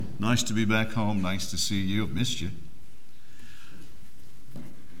Nice to be back home. Nice to see you. I've missed you.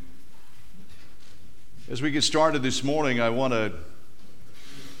 As we get started this morning, I want to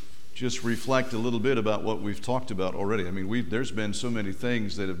just reflect a little bit about what we've talked about already. I mean, there's been so many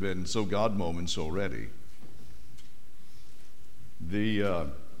things that have been so God moments already.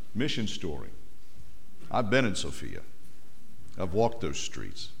 The mission story. I've been in Sofia. I've walked those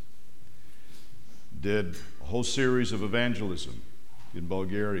streets. Did a whole series of evangelism in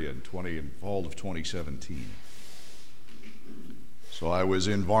Bulgaria in fall of 2017. So I was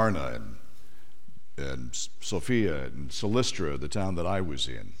in Varna and Sofia and Silistra, the town that I was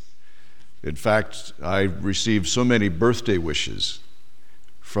in. In fact, I received so many birthday wishes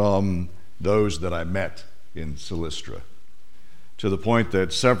from those that I met in Silistra, to the point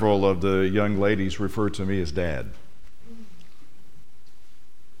that several of the young ladies refer to me as Dad.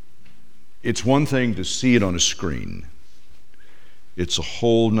 It's one thing to see it on a screen. It's a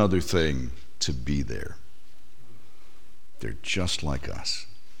whole nother thing to be there. They're just like us,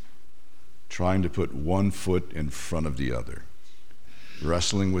 trying to put one foot in front of the other,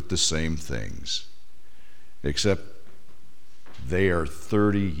 wrestling with the same things, except they are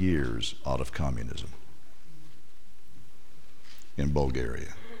 30 years out of communism in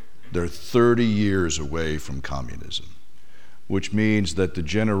Bulgaria. They're 30 years away from communism, which means that the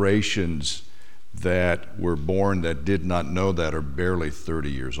generations that were born that did not know that are barely 30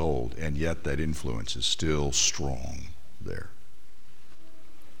 years old, and yet that influence is still strong there.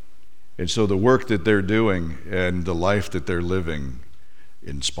 And so the work that they're doing and the life that they're living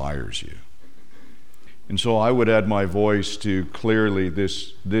inspires you. And so I would add my voice to clearly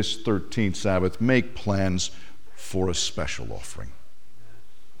this 13th Sabbath, make plans for a special offering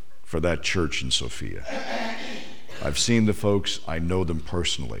for that church in Sofia. I've seen the folks, I know them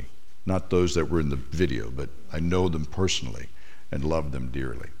personally. Not those that were in the video, but I know them personally and love them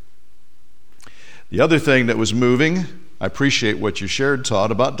dearly. The other thing that was moving, I appreciate what you shared, Todd,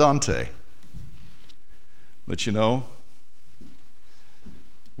 about Dante. But you know,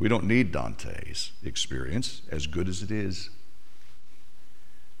 we don't need Dante's experience, as good as it is,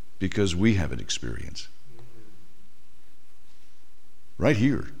 because we have an experience. Right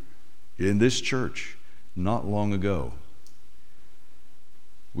here, in this church, not long ago,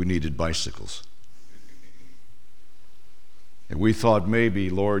 we needed bicycles. And we thought maybe,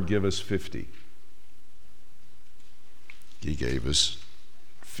 Lord, give us 50. He gave us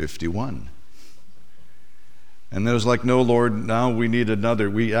 51. And it was like, no, Lord, now we need another.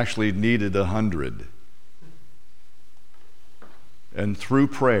 We actually needed 100. And through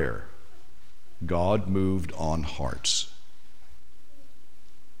prayer, God moved on hearts.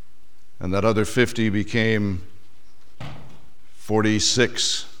 And that other 50 became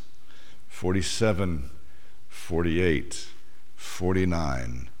 46, 47, 48,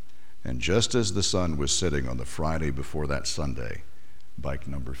 49. And just as the sun was setting on the Friday before that Sunday, bike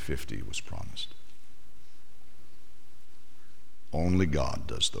number 50 was promised. Only God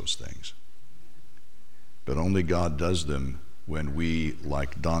does those things. But only God does them when we,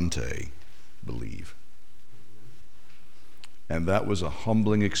 like Dante, believe. And that was a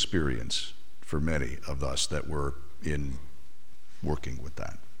humbling experience for many of us that were in working with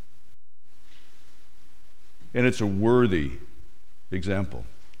that. And it's a worthy example.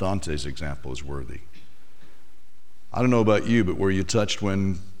 Dante's example is worthy. I don't know about you, but were you touched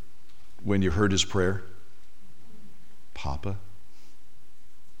when you heard his prayer? Papa?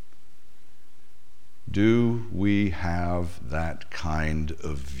 Do we have that kind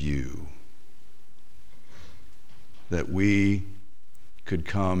of view that we could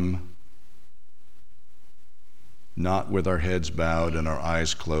come not with our heads bowed and our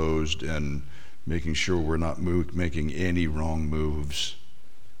eyes closed and making sure we're not making any wrong moves?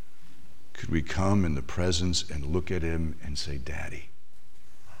 Could we come in the presence and look at him and say, Daddy,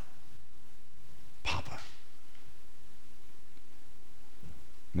 Papa?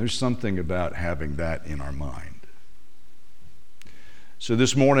 And there's something about having that in our mind. So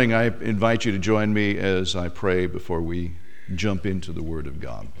this morning, I invite you to join me as I pray before we jump into the Word of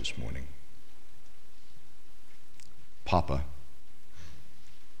God this morning. Papa,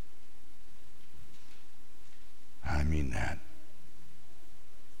 I mean that.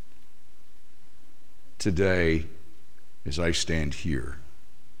 Today, as I stand here,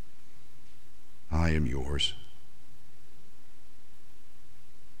 I am yours.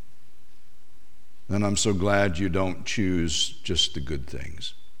 And I'm so glad you don't choose just the good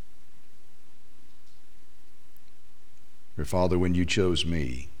things. For Father, when you chose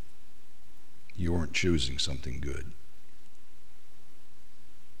me, you weren't choosing something good.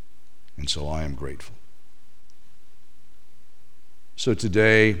 And so I am grateful. So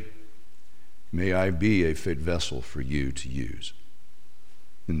today, may I be a fit vessel for you to use,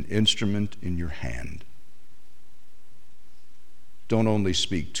 an instrument in your hand. Don't only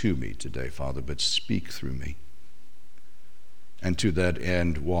speak to me today, Father, but speak through me. And to that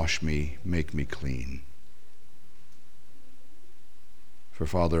end, wash me, make me clean. For,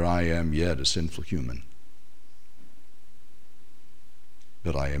 Father, I am yet a sinful human,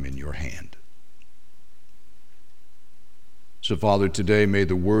 but I am in your hand. So, Father, today may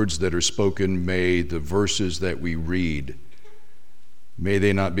the words that are spoken, may the verses that we read, may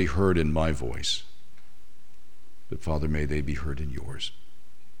they not be heard in my voice, but, Father, may they be heard in yours.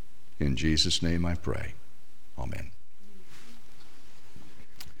 In Jesus' name I pray. Amen.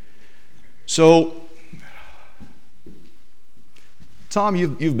 So, Tom,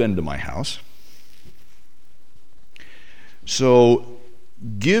 you've been to my house. So,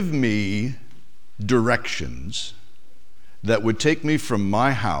 give me directions that would take me from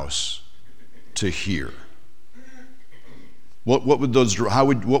my house to here. What would those?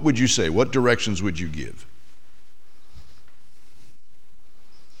 What would you say? What directions would you give?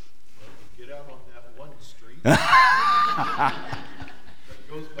 Well, get out on that one street that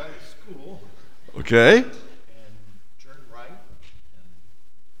goes by the school. Okay. And turn right, and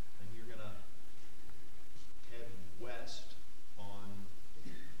then you're gonna head west on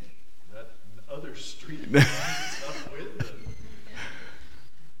that other street. Up with, and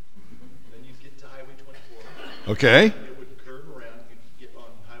then you'd get to Highway 24. Okay. It would curve around. You'd get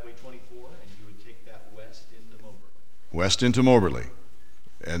on Highway 24, and you would take that west into Moberly. West into Moberly.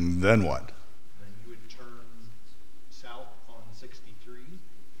 And then what? Then you would turn south on 63.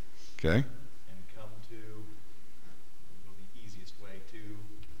 Okay. And come to, the easiest way, to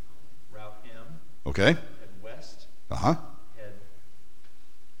Route M. Okay. Head west. Uh-huh.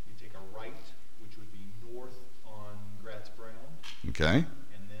 You take a right, which would be north on Gratz Brown. Okay.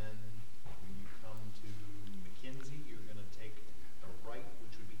 And then when you come to McKenzie, you're going to take a right,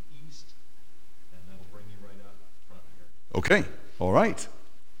 which would be east, and that'll bring you right up front here. Okay. All right.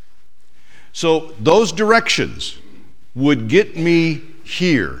 So those directions would get me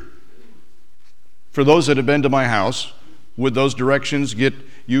here. For those that have been to my house, would those directions get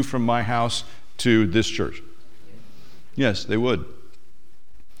you from my house to this church? Yes, they would.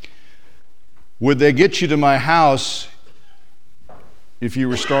 Would they get you to my house if you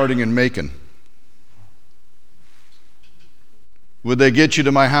were starting in Macon? Would they get you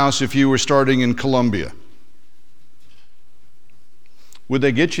to my house if you were starting in Columbia? Would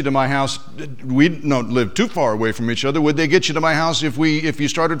they get you to my house? We don't live too far away from each other. Would they get you to my house if you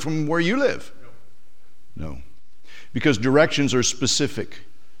started from where you live? No. Because directions are specific.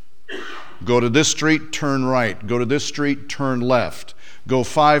 Go to this street, turn right. Go to this street, turn left. Go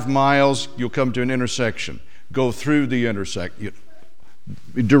 5 miles, you'll come to an intersection. Go through the intersection.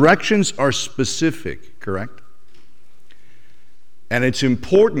 Directions are specific, correct? And it's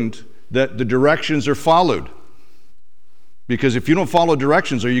important that the directions are followed. Because if you don't follow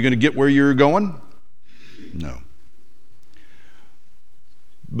directions, are you going to get where you're going? No.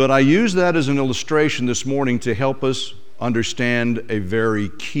 But I use that as an illustration this morning to help us understand a very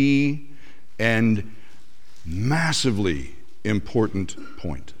key and massively important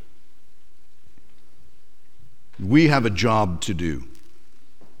point. We have a job to do.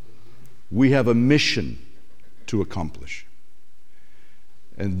 We have a mission to accomplish.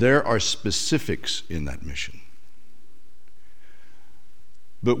 And there are specifics in that mission.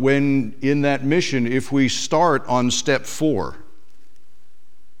 But when in that mission, if we start on step 4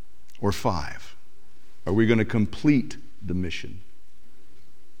 or 5, are we going to complete the mission?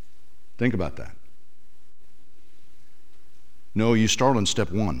 Think about that. No, you start on step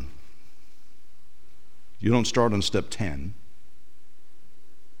 1. You don't start on step 10.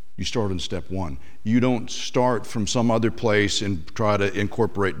 You start on step 1. You don't start from some other place and try to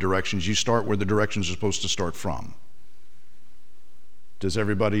incorporate directions. You start where the directions are supposed to start from. Does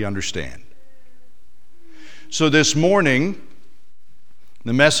everybody understand? So this morning,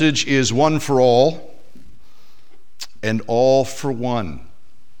 the message is one for all and all for one.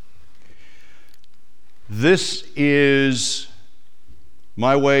 This is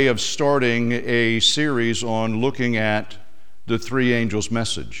my way of starting a series on looking at the three angels'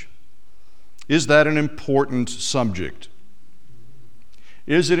 message. Is that an important subject?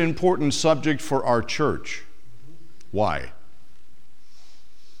 Is it an important subject for our church? Why?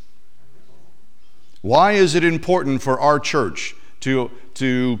 Why is it important for our church to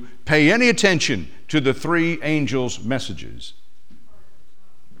pay any attention to the three angels' messages?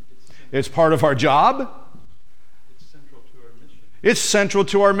 It's part of our job. It's central to our mission. It's central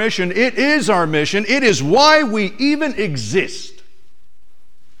to our mission. It is our mission. It is why we even exist.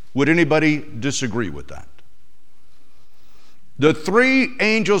 Would anybody disagree with that? The three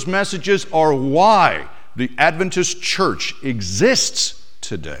angels' messages are why the Adventist church exists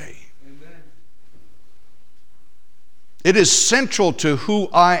today. Amen. It is central to who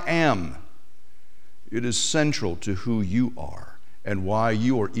I am. It is central to who you are and why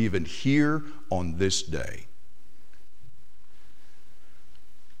you are even here on this day.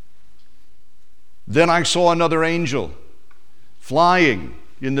 Then I saw another angel flying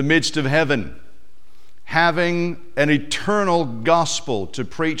in the midst of heaven, having an eternal gospel to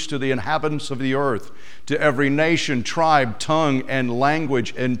preach to the inhabitants of the earth, to every nation, tribe, tongue, and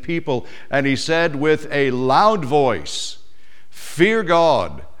language and people. And he said with a loud voice, "Fear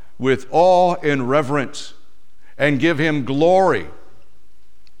God with awe and reverence, and give him glory,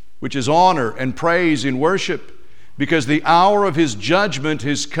 which is honor and praise in worship, because the hour of his judgment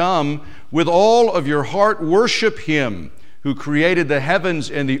has come. With all of your heart worship him, who created the heavens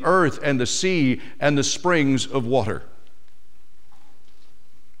and the earth and the sea and the springs of water."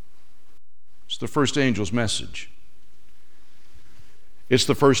 It's the first angel's message. It's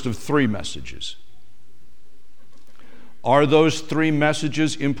the first of three messages. Are those three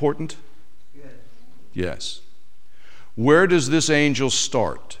messages important? Yes. Yes. Where does this angel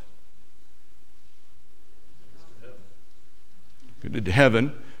start?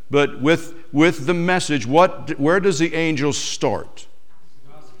 Heaven. But with the message, where does the angel start?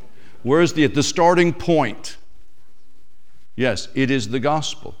 Where is the starting point? Yes, it is the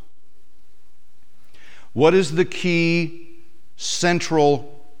gospel. What is the key,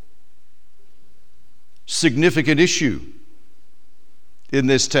 central, significant issue in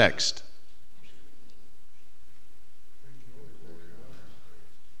this text?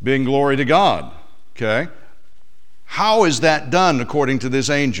 Being glory to God. Okay? How is that done according to this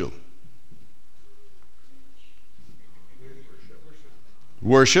angel?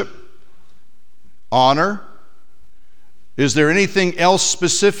 Worship. Honor. Is there anything else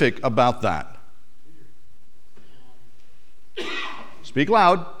specific about that? Speak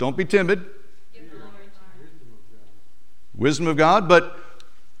loud. Don't be timid. Wisdom of God. But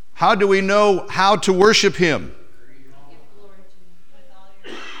how do we know how to worship him?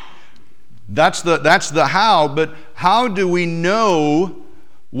 That's the how, but how do we know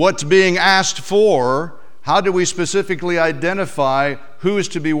what's being asked for? How do we specifically identify who is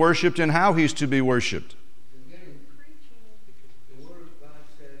to be worshiped and how he's to be worshiped?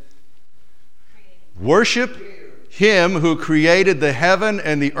 Worship him who created the heaven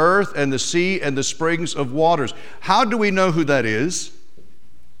and the earth and the sea and the springs of waters. How do we know who that is?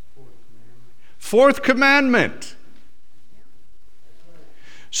 Fourth commandment.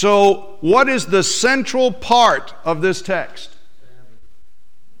 So, what is the central part of this text?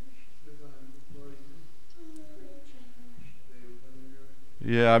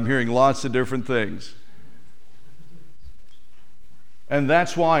 Yeah, I'm hearing lots of different things. And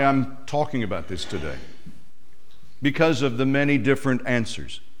that's why I'm talking about this today. Because of the many different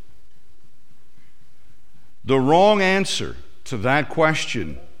answers. The wrong answer to that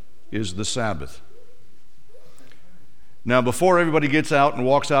question is the Sabbath. Now, before everybody gets out and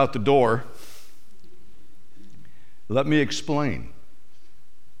walks out the door, let me explain.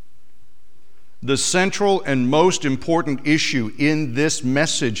 The central and most important issue in this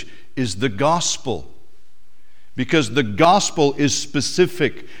message is the gospel. Because the gospel is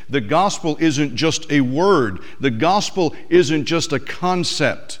specific. The gospel isn't just a word. The gospel isn't just a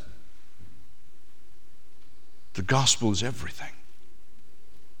concept. The gospel is everything.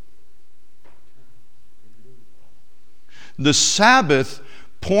 The Sabbath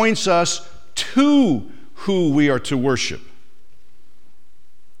points us to who we are to worship.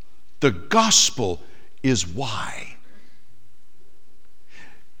 The gospel is why.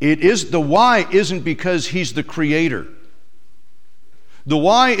 The why isn't because he's the creator. The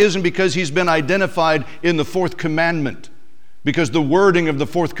why isn't because he's been identified in the fourth commandment, because the wording of the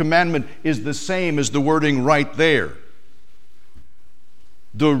fourth commandment is the same as the wording right there.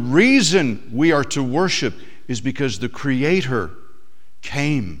 The reason we are to worship is because the Creator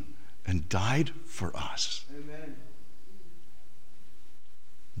came and died for us. Amen.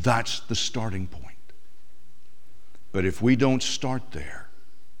 That's the starting point. But if we don't start there,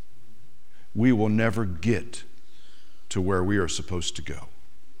 we will never get to where we are supposed to go.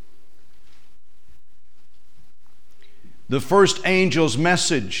 The first angel's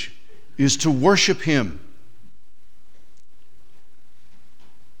message is to worship him.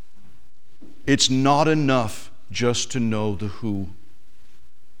 It's not enough just to know the who.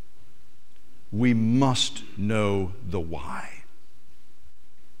 We must know the why.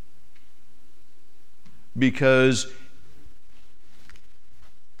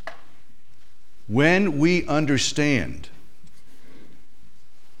 When we understand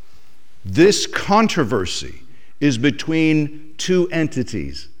this controversy is between two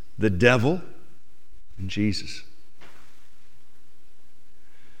entities, the devil and Jesus.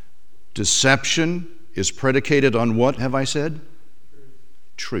 Deception is predicated on what, have I said?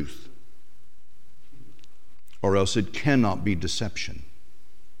 Truth. Or else it cannot be deception.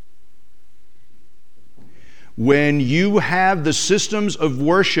 When you have the systems of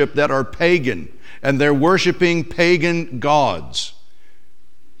worship that are pagan, and they're worshiping pagan gods,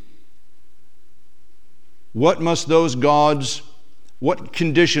 what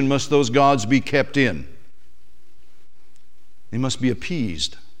condition must those gods be kept in? They must be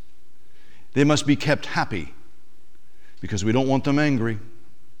appeased. They must be kept happy, because we don't want them angry.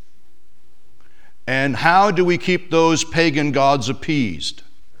 And how do we keep those pagan gods appeased?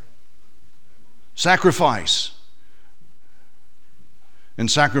 Sacrifice. And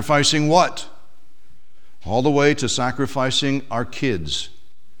sacrificing what? All the way to sacrificing our kids,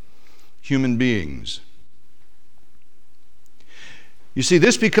 human beings. You see,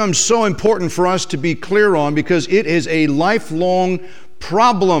 this becomes so important for us to be clear on because it is a lifelong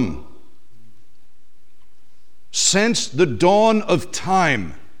problem since the dawn of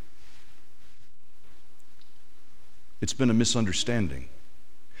time. It's been a misunderstanding.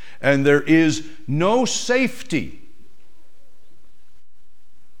 And there is no safety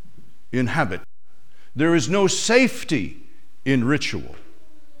in habit. There is no safety in ritual.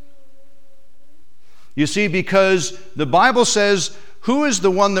 You see, because the Bible says, who is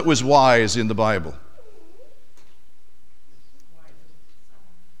the one that was wise in the Bible?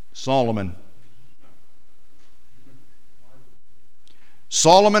 Solomon.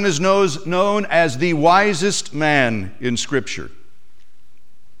 Solomon is known as the wisest man in Scripture.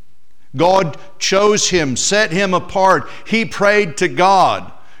 God chose him, set him apart. He prayed to God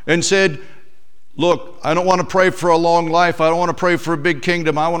and said, look, I don't want to pray for a long life. I don't want to pray for a big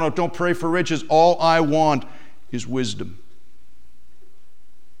kingdom. Don't pray for riches. All I want is wisdom.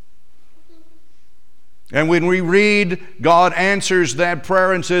 And when we read, God answers that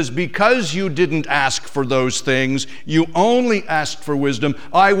prayer and says, because you didn't ask for those things, you only asked for wisdom,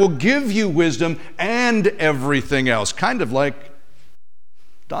 I will give you wisdom and everything else. Kind of like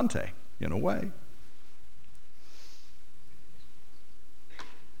Dante, in a way.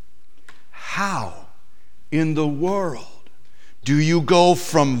 How in the world do you go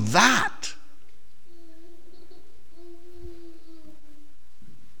from that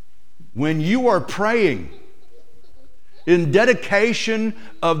when you are praying in dedication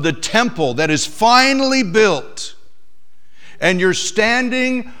of the temple that is finally built, and you're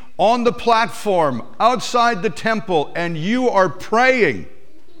standing on the platform outside the temple and you are praying,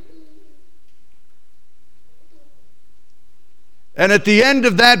 and at the end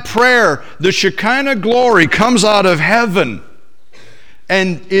of that prayer the Shekinah glory comes out of heaven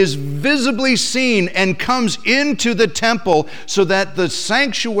and is visibly seen and comes into the temple, so that the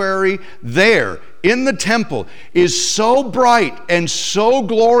sanctuary there in the temple is so bright and so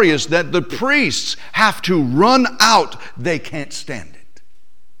glorious that the priests have to run out. They can't stand it.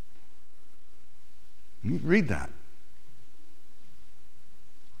 You read that.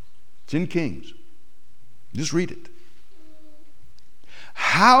 It's in Kings. Just read it.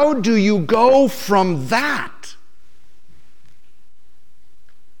 How do you go from that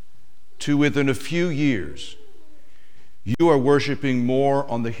to within a few years, you are worshiping more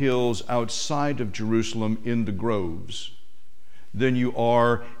on the hills outside of Jerusalem in the groves than you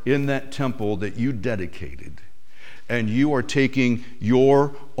are in that temple that you dedicated, and you are taking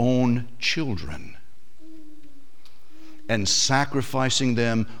your own children and sacrificing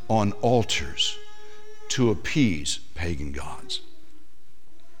them on altars to appease pagan gods?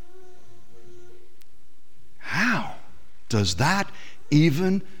 How does that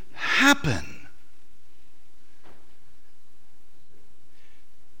even happen?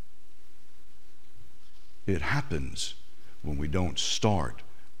 It happens when we don't start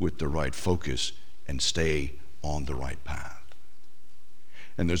with the right focus and stay on the right path.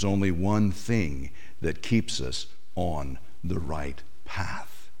 And there's only one thing that keeps us on the right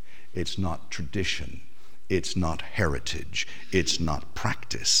path. It's not tradition. It's not heritage. It's not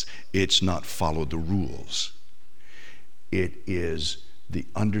practice. It's not follow the rules. It is the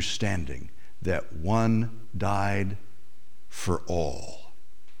understanding that one died for all.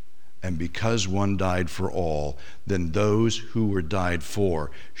 And because one died for all, then those who were died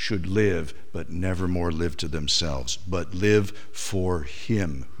for should live, but never more live to themselves, but live for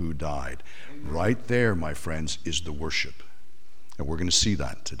him who died. Right there, my friends, is the worship. And we're going to see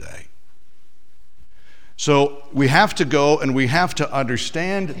that today. So we have to go and we have to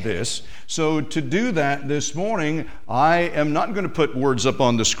understand this. So to do that this morning, I am not going to put words up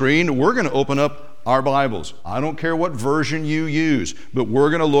on the screen. We're going to open up our Bibles. I don't care what version you use, but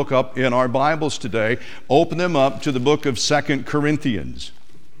we're going to look up in our Bibles today. Open them up to the book of 2 Corinthians.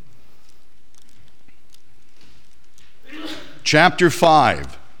 Chapter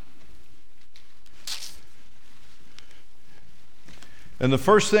 5. And the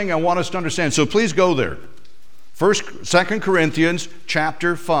first thing I want us to understand, so please go there. 2 Corinthians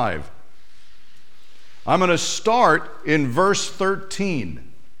chapter 5. I'm going to start in verse 13.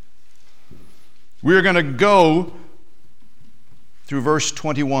 We're going to go through verse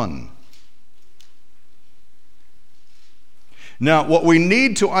 21. Now, what we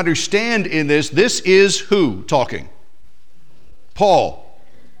need to understand in this is who talking? Paul.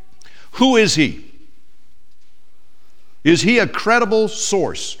 Who is he? Is he a credible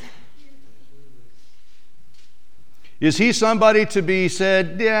source? Is he somebody to be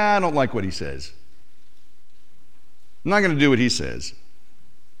said, yeah, I don't like what he says. I'm not going to do what he says.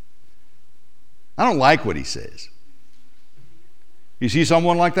 I don't like what he says. Is he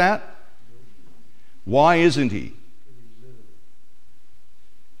someone like that? Why isn't he?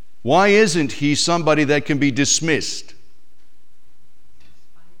 Why isn't he somebody that can be dismissed?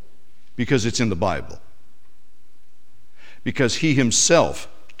 Because it's in the Bible. Because he himself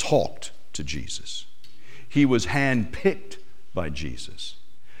talked to Jesus. He was handpicked by Jesus.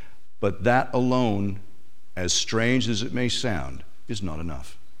 But that alone, as strange as it may sound, is not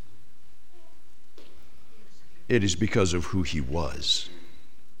enough. It is because of who he was.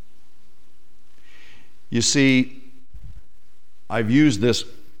 You see, I've used this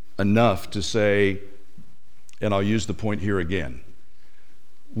enough to say, and I'll use the point here again,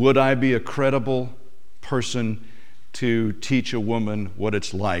 would I be a credible person to teach a woman what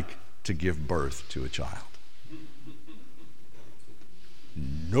it's like to give birth to a child?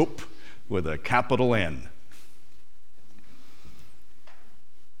 Nope, with a capital N.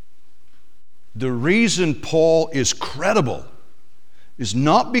 The reason Paul is credible is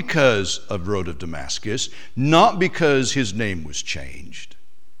not because of Road of Damascus, not because his name was changed.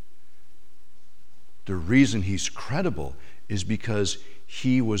 The reason he's credible is because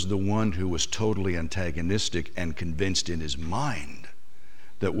he was the one who was totally antagonistic and convinced in his mind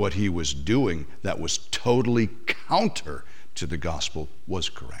that what he was doing that was totally counter to the gospel was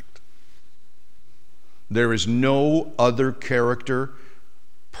correct. There is no other character,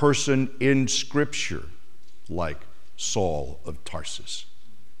 person in Scripture like Saul of Tarsus.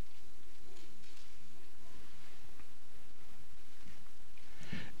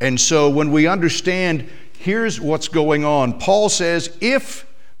 And so when we understand, here's what's going on. Paul says, if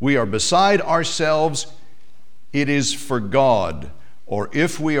we are beside ourselves, it is for God. Or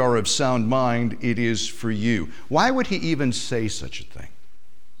if we are of sound mind, it is for you. Why would he even say such a thing?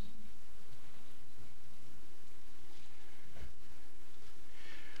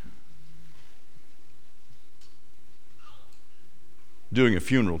 Doing a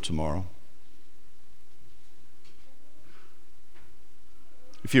funeral tomorrow.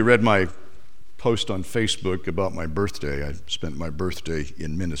 If you read my post on Facebook about my birthday, I spent my birthday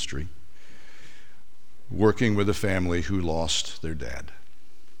in ministry, working with a family who lost their dad.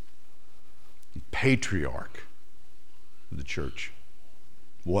 Patriarch of the church,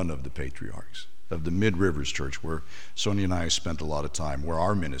 one of the patriarchs of the Mid Rivers Church, where Sonia and I spent a lot of time, where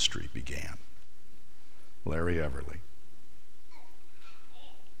our ministry began, Larry Everly.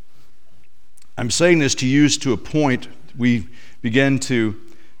 I'm saying this to use to a point. We began to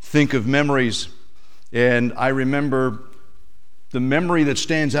think of memories, and I remember the memory that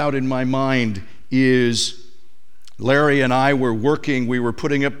stands out in my mind is Larry and I were working, we were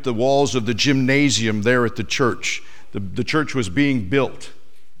putting up the walls of the gymnasium there at the church. The church was being built.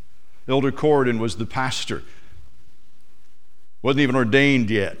 Elder Corridon was the pastor. Wasn't even ordained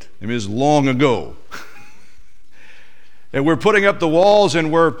yet. I mean, it was long ago. And we're putting up the walls,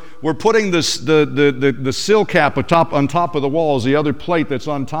 and we're putting the sill cap on top of the walls, the other plate that's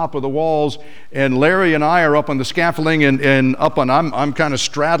on top of the walls. And Larry and I are up on the scaffolding, and I'm kind of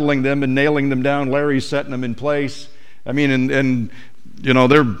straddling them and nailing them down. Larry's setting them in place. I mean, and you know,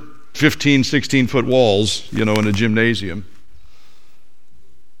 they're 15, 16-foot walls, you know, in a gymnasium.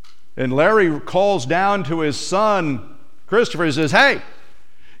 And Larry calls down to his son, Christopher, and says, "Hey,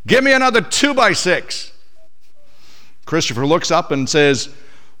 give me another 2x6. Christopher looks up and says,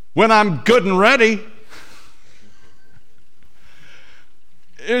 "When I'm good and ready."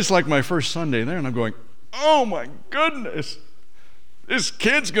 It's like my first Sunday there, and I'm going, oh my goodness. This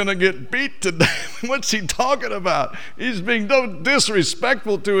kid's going to get beat to death. What's he talking about? He's being so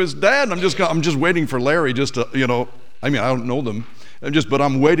disrespectful to his dad. I'm just waiting for Larry just to, I don't know them. But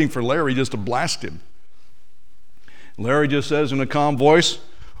I'm waiting for Larry just to blast him. Larry just says in a calm voice,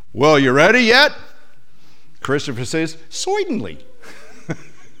 "Well, you ready yet?" Christopher says, "Certainly."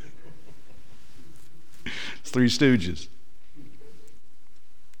 It's Three Stooges.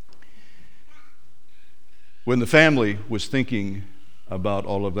 When the family was thinking about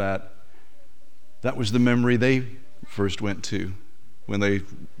all of that, that was the memory they first went to when they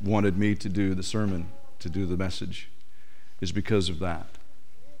wanted me to do the sermon, to do the message, is because of that.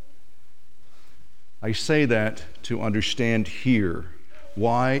 I say that to understand here,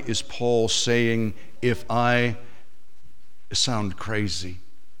 why is Paul saying, if I sound crazy?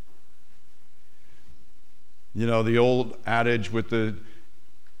 The old adage with the,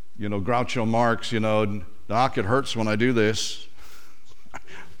 Groucho Marx, "Doc, it hurts when I do this."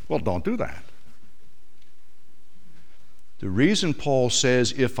 Well, don't do that. The reason Paul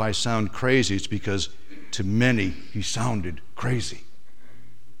says, if I sound crazy, is because to many he sounded crazy.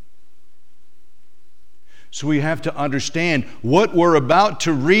 So we have to understand what we're about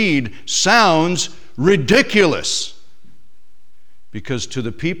to read sounds ridiculous. Because to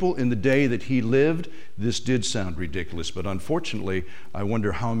the people in the day that he lived, this did sound ridiculous. But unfortunately, I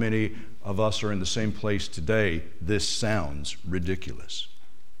wonder how many of us are in the same place today. This sounds ridiculous.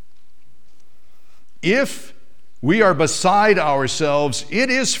 If we are beside ourselves, it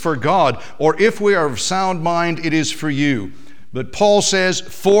is for God. Or if we are of sound mind, it is for you. But Paul says,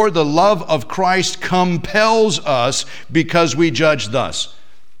 for the love of Christ compels us, because we judge thus.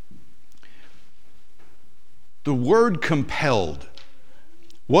 The word compelled.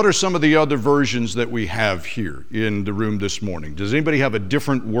 What are some of the other versions that we have here in the room this morning? Does anybody have a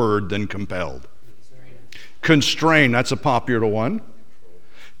different word than compelled? Constrained, that's a popular one.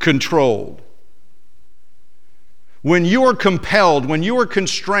 Controlled. When you are compelled, when you are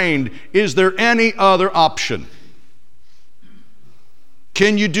constrained, is there any other option?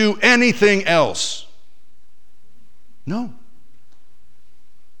 Can you do anything else? No.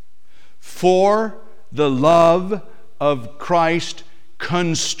 For the love of Christ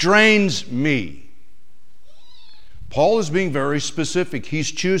constrains me. Paul is being very specific. He's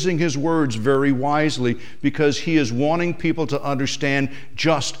choosing his words very wisely because he is wanting people to understand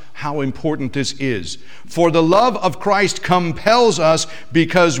just how important this is. For the love of Christ compels us,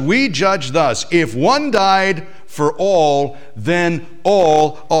 because we judge thus: if one died for all, then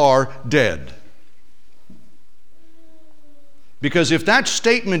all are dead. Because if that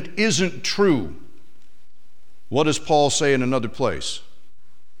statement isn't true, what does Paul say in another place?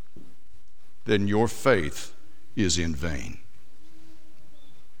 Then your faith is in vain.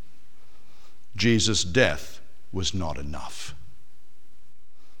 Jesus' death was not enough.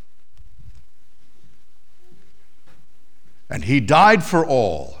 And he died for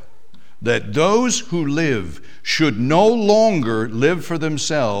all, that those who live should no longer live for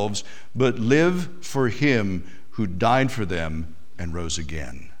themselves, but live for him who died for them and rose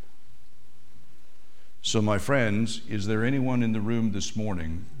again. So, my friends, is there anyone in the room this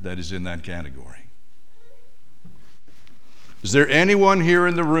morning that is in that category? Is there anyone here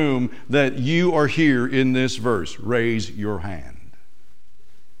in the room that you are here in this verse? Raise your hand.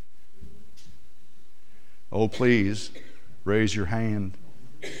 Oh, please, raise your hand.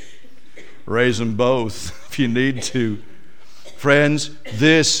 Raise them both if you need to. Friends,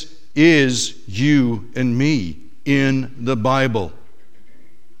 this is you and me in the Bible.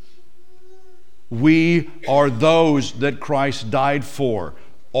 We are those that Christ died for,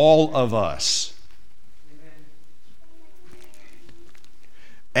 all of us.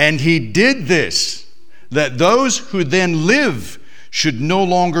 And he did this, that those who then live should no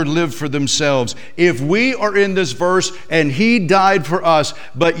longer live for themselves. If we are in this verse and he died for us,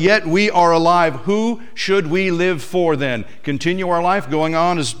 but yet we are alive, who should we live for then? Continue our life going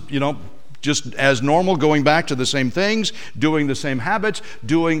on as, just as normal, going back to the same things, doing the same habits,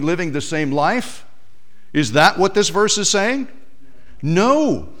 living the same life? Is that what this verse is saying?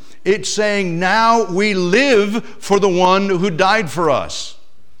 No. It's saying now we live for the one who died for us.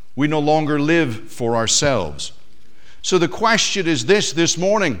 We no longer live for ourselves. So the question is this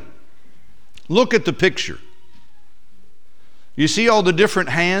morning. Look at the picture. You see all the different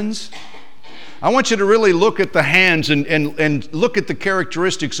hands? I want you to really look at the hands and look at the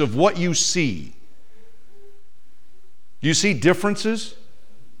characteristics of what you see. Do you see differences?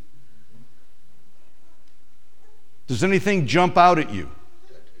 Does anything jump out at you?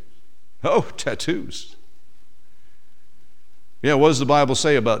 Oh, tattoos. Yeah, what does the Bible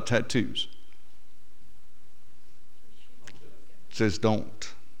say about tattoos? It says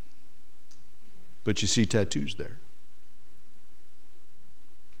don't. But you see tattoos there.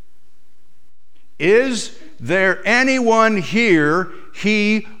 Is there anyone here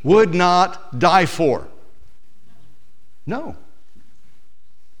he would not die for? No.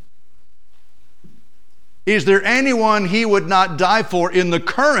 Is there anyone he would not die for in the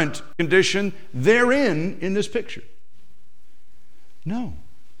current condition they're in this picture? No.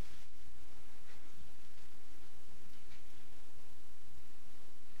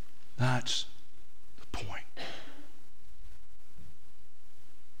 That's the point.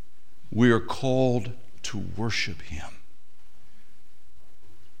 We are called to worship Him.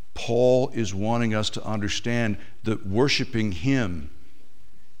 Paul is wanting us to understand that worshiping Him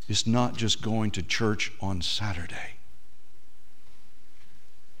is not just going to church on Saturday.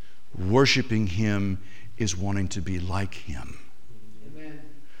 Worshiping Him is wanting to be like Him. Amen.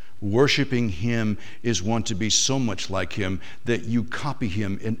 Worshiping Him is want to be so much like Him that you copy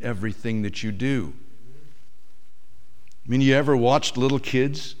Him in everything that you do. I mean, you ever watched little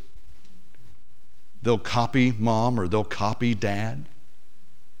kids? They'll copy mom or they'll copy dad.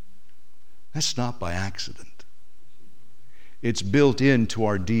 That's not by accident. It's built into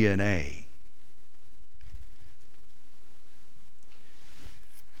our DNA.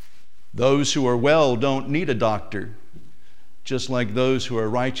 Those who are well don't need a doctor, just like those who are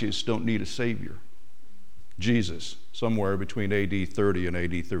righteous don't need a Savior. Jesus, somewhere between AD 30 and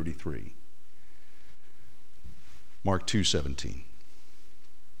AD 33. Mark 2:17.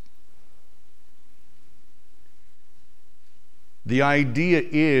 The idea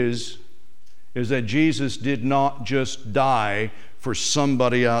is that Jesus did not just die for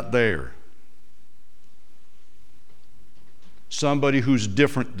somebody out there, somebody who's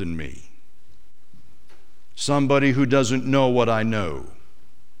different than me, somebody who doesn't know what I know.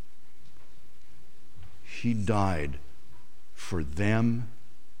 He died for them.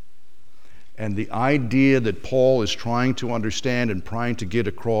 And the idea that Paul is trying to understand and trying to get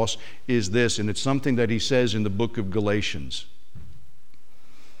across is this, and it's something that he says in the book of Galatians.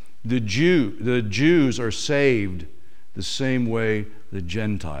 The Jews are saved the same way the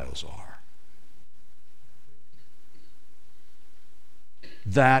Gentiles are.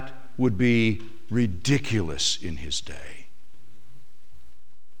 That would be ridiculous in his day.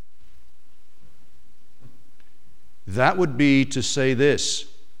 That would be to say this: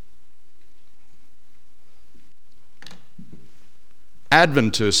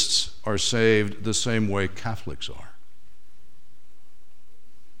 Adventists are saved the same way Catholics are.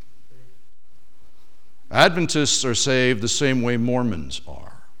 Adventists are saved the same way Mormons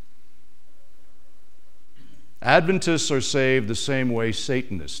are. Adventists are saved the same way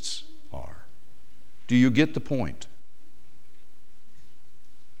Satanists are. Do you get the point?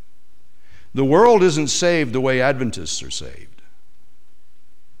 The world isn't saved the way Adventists are saved.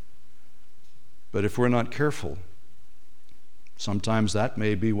 But if we're not careful, sometimes that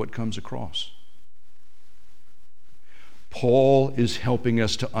may be what comes across. Paul is helping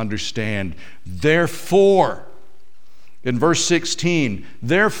us to understand, therefore, in verse 16,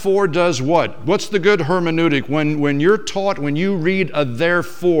 therefore does what? What's the good hermeneutic? When you're taught, when you read a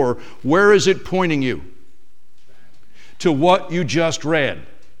therefore, where is it pointing you? To what you just read.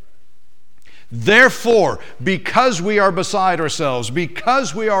 Therefore, because we are beside ourselves,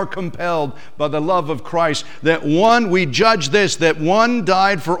 because we are compelled by the love of Christ, that one, we judge this, that one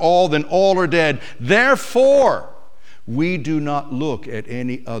died for all, then all are dead. Therefore, we do not look at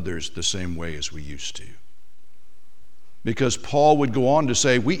any others the same way as we used to. Because Paul would go on to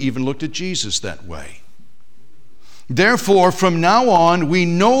say, we even looked at Jesus that way. Therefore, from now on, we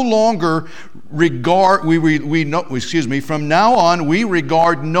no longer regard, from now on, we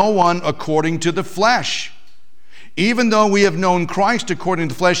regard no one according to the flesh. Even though we have known Christ according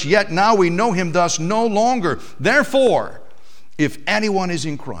to the flesh, yet now we know him thus no longer. Therefore, if anyone is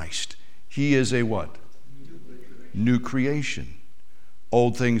in Christ, he is a what? New creation.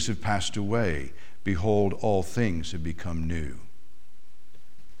 Old things have passed away. Behold, all things have become new.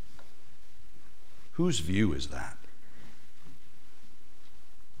 Whose view is that?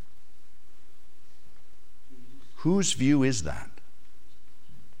 Whose view is that?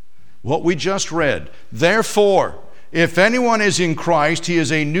 What we just read. Therefore, if anyone is in Christ, he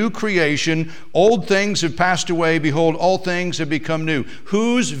is a new creation. Old things have passed away. Behold, all things have become new.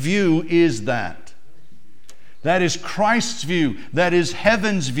 Whose view is that? That is Christ's view. That is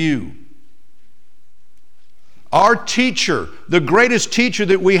heaven's view. Our teacher, the greatest teacher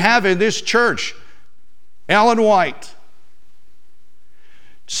that we have in this church, Ellen White,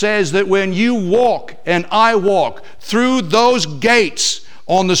 says that when you walk and I walk through those gates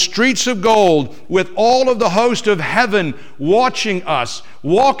on the streets of gold with all of the host of heaven watching us,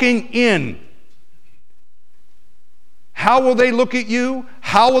 walking in, how will they look at you?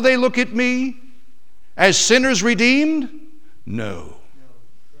 How will they look at me? As sinners redeemed? No.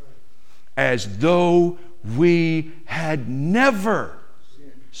 As though we had never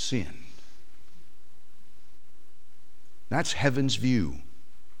sinned. That's heaven's view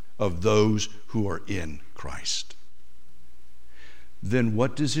of those who are in Christ. Then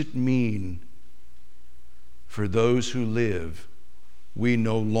what does it mean for those who live? We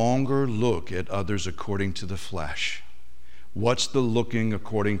no longer look at others according to the flesh. What's the looking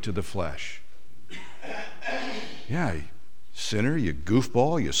according to the flesh? Yeah, sinner, you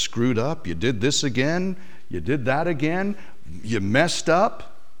goofball, you screwed up, you did this again, you did that again, you messed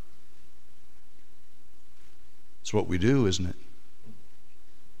up. It's what we do, isn't it?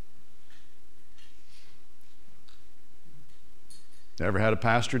 Ever had a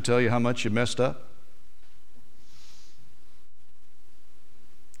pastor tell you how much you messed up?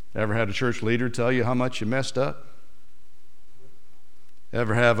 Ever had a church leader tell you how much you messed up?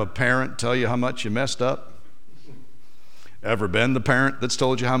 Ever have a parent tell you how much you messed up? Ever been the parent that's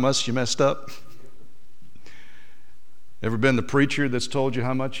told you how much you messed up? Ever been the preacher that's told you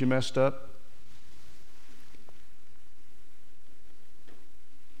how much you messed up?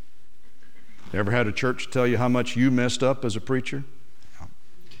 Ever had a church tell you how much you messed up as a preacher? No.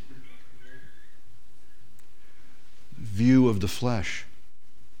 View of the flesh.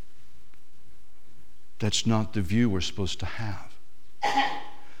 That's not the view we're supposed to have.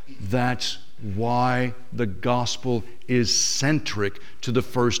 That's why the gospel is centric to the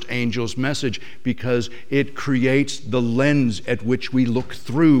first angel's message, because it creates the lens at which we look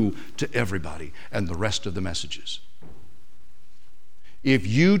through to everybody and the rest of the messages. If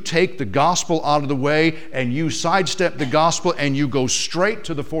you take the gospel out of the way and you sidestep the gospel and you go straight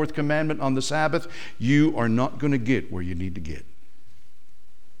to the fourth commandment on the Sabbath, you are not going to get where you need to get.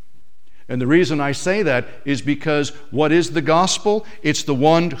 And the reason I say that is because what is the gospel? It's the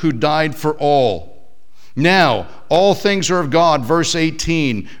one who died for all. Now, all things are of God, verse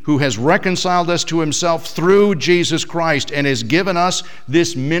 18, who has reconciled us to himself through Jesus Christ and has given us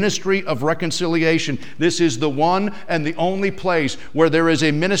this ministry of reconciliation. This is the one and the only place where there is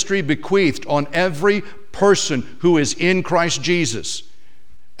a ministry bequeathed on every person who is in Christ Jesus.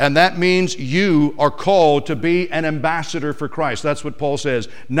 And that means you are called to be an ambassador for Christ. That's what Paul says.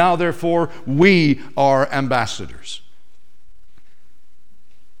 Now, therefore, we are ambassadors.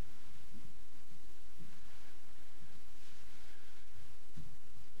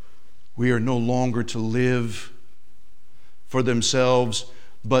 We are no longer to live for themselves,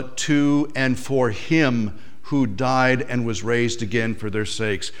 but to and for him who died and was raised again for their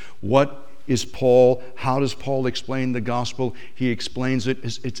sakes. What is Paul? How does Paul explain the gospel? He explains it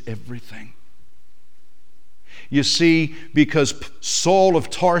as it's everything. You see, because Saul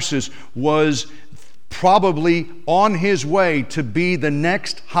of Tarsus was probably on his way to be the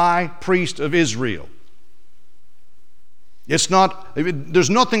next high priest of Israel. There's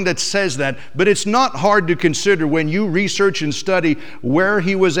nothing that says that, but it's not hard to consider when you research and study where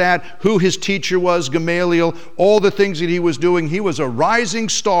he was at, who his teacher was, Gamaliel, all the things that he was doing. He was a rising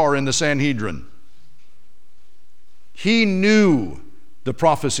star in the Sanhedrin. He knew the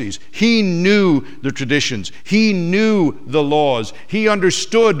prophecies. He knew the traditions. He knew the laws. He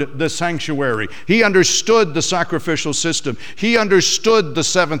understood the sanctuary. He understood the sacrificial system. He understood the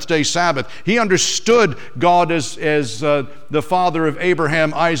seventh-day Sabbath. He understood God as the father of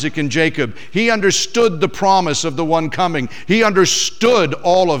Abraham, Isaac, and Jacob. He understood the promise of the one coming. He understood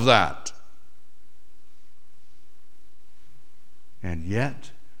all of that. And yet,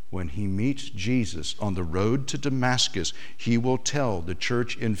 when he meets Jesus on the road to Damascus, he will tell the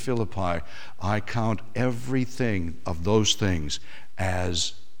church in Philippi, I count everything of those things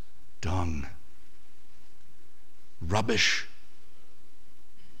as dung, rubbish,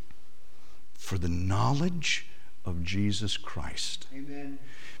 for the knowledge of Jesus Christ. Amen.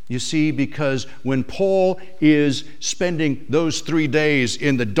 You see, because when Paul is spending those 3 days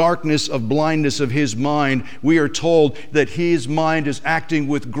in the darkness of blindness of his mind, we are told that his mind is acting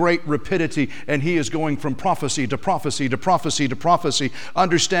with great rapidity, and he is going from prophecy to prophecy to prophecy to prophecy,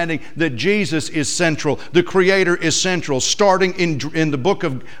 understanding that Jesus is central, the Creator is central. Starting in the book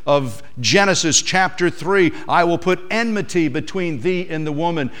of Genesis chapter 3, I will put enmity between thee and the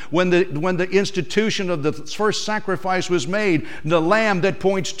woman. When the institution of the first sacrifice was made, the lamb that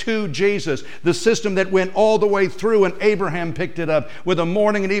points to Jesus. The system that went all the way through, and Abraham picked it up with a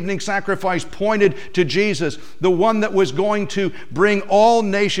morning and evening sacrifice, pointed to Jesus, the one that was going to bring all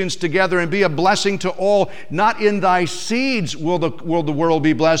nations together and be a blessing to all. Not in thy seeds will the world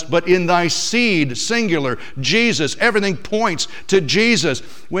be blessed, but in thy seed, singular, Jesus. Everything points to Jesus.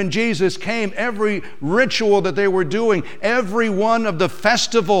 When Jesus came, every ritual that they were doing, every one of the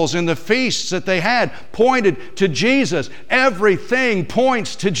festivals and the feasts that they had pointed to Jesus. Everything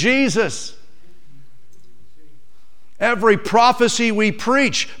points to Jesus. Every prophecy we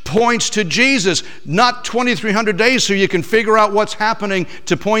preach points to Jesus. Not 2,300 days so you can figure out what's happening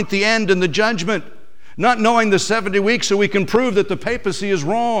to point the end and the judgment. Not knowing the 70 weeks so we can prove that the papacy is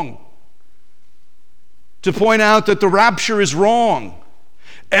wrong. To point out that the rapture is wrong.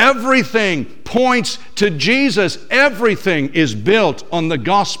 Everything points to Jesus. Everything is built on the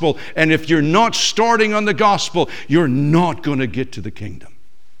gospel. And if you're not starting on the gospel, you're not going to get to the kingdom.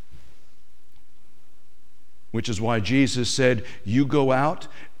 Which is why Jesus said, you go out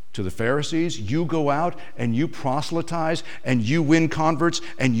to the Pharisees, you go out and you proselytize and you win converts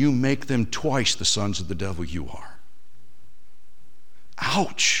and you make them twice the sons of the devil you are.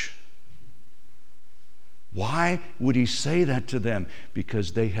 Ouch! Why would he say that to them?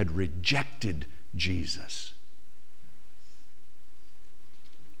 Because they had rejected Jesus.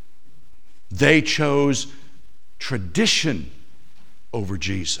 They chose tradition over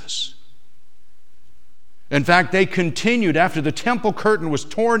Jesus. In fact, they continued, after the temple curtain was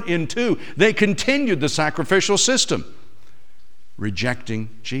torn in two, they continued the sacrificial system, rejecting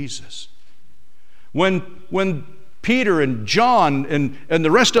Jesus. When Peter and John and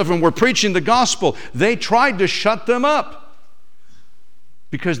the rest of them were preaching the gospel, they tried to shut them up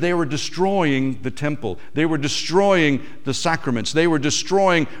because they were destroying the temple. They were destroying the sacraments. They were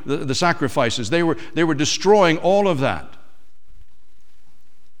destroying the sacrifices. They were destroying all of that.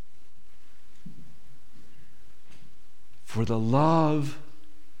 For the love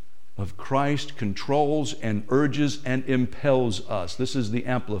of Christ controls and urges and impels us. This is the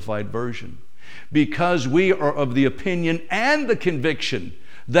Amplified Version. Because we are of the opinion and the conviction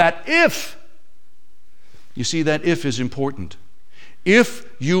that if, you see, that if is important. If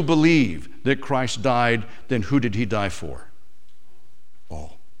you believe that Christ died, then who did he die for?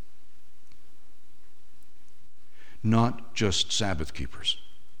 All. Not just Sabbath keepers.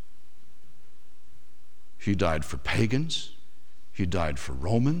 He died for pagans. He died for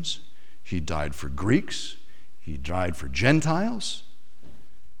Romans. He died for Greeks. He died for Gentiles.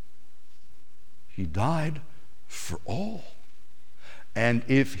 He died for all. And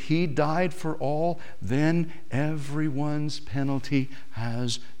if he died for all, then everyone's penalty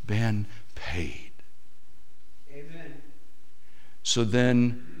has been paid. Amen. So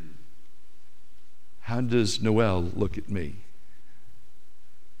then, how does Noel look at me?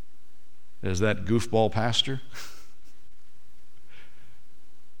 As that goofball pastor?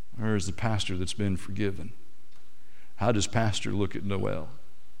 Or as the pastor that's been forgiven? How does pastor look at Noel?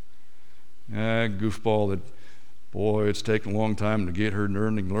 Goofball that, boy, it's taken a long time to get her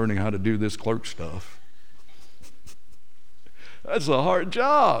learning how to do this clerk stuff. That's a hard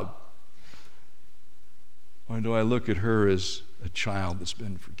job. Or do I look at her as a child that's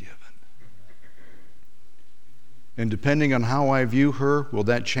been forgiven? And depending on how I view her, will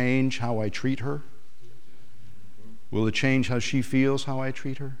that change how I treat her? Will it change how she feels, how I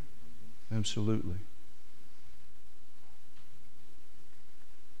treat her? Absolutely.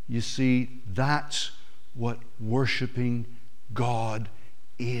 You see, that's what worshiping God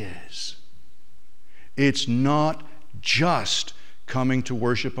is. It's not just coming to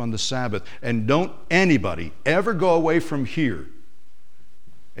worship on the Sabbath. And don't anybody ever go away from here.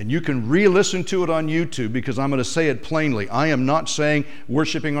 And you can re-listen to it on YouTube, because I'm going to say it plainly. I am not saying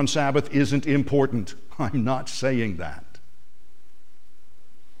worshiping on Sabbath isn't important. I'm not saying that.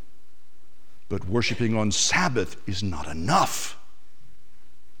 But worshiping on Sabbath is not enough.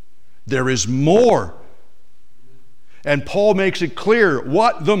 There is more. And Paul makes it clear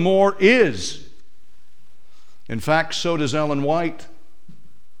what the more is. In fact, so does Ellen White.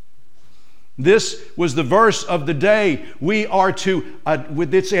 This was the verse of the day. We are to,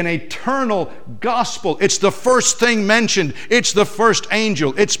 it's an eternal gospel. It's the first thing mentioned. It's the first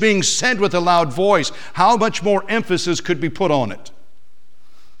angel. It's being said with a loud voice. How much more emphasis could be put on it?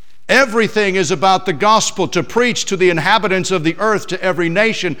 Everything is about the gospel, to preach to the inhabitants of the earth, to every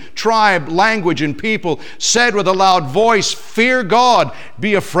nation, tribe, language, and people, said with a loud voice, fear God.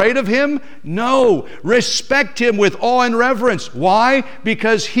 Be afraid of him? No. Respect him with awe and reverence. Why?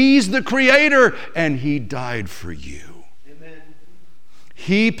 Because he's the creator and he died for you. Amen.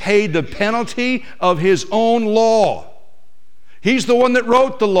 He paid the penalty of his own law. He's the one that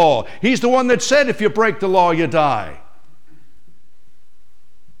wrote the law. He's the one that said if you break the law, you die.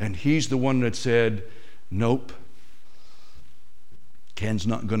 And he's the one that said, nope, Ken's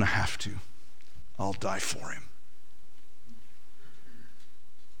not going to have to. I'll die for him.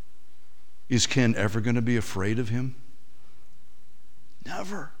 Is Ken ever going to be afraid of him?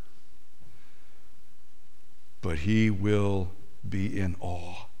 Never. But he will be in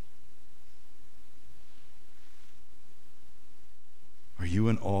awe. Are you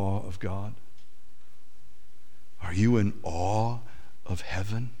in awe of God? Are you in awe of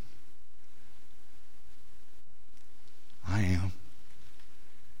heaven? I am.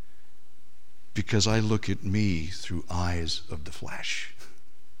 Because I look at me through eyes of the flesh.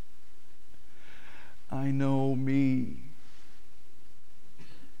 I know me.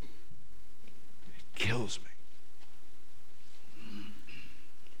 It kills me.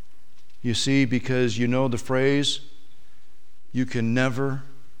 You see, because you know the phrase, you can never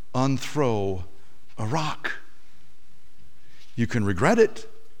unthrow a rock. You can regret it.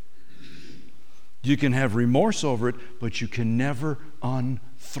 You can have remorse over it, but you can never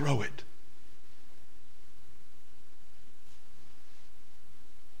unthrow it.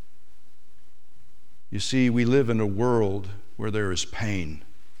 You see, we live in a world where there is pain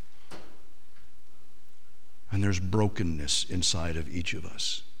and there's brokenness inside of each of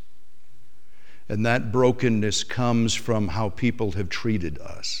us. And that brokenness comes from how people have treated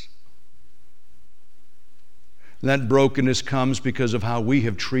us. And that brokenness comes because of how we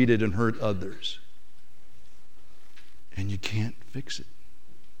have treated and hurt others. And you can't fix it.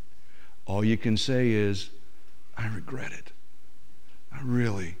 All you can say is, I regret it. I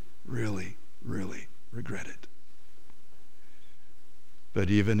really, really, really regret it. But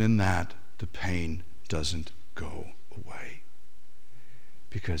even in that, the pain doesn't go away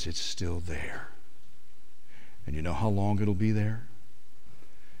because it's still there. And you know how long it'll be there?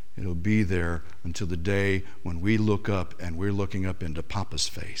 It'll be there until the day when we look up and we're looking up into Papa's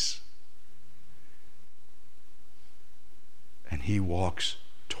face. And he walks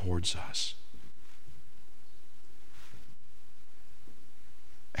towards us.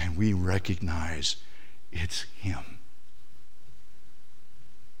 And we recognize it's him.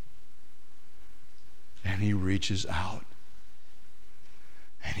 And he reaches out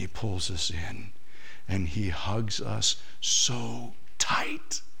and he pulls us in and he hugs us so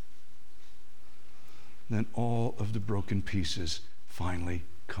tight that all of the broken pieces finally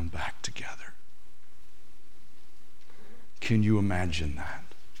come back together. Can you imagine that?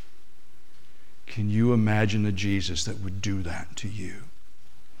 Can you imagine a Jesus that would do that to you?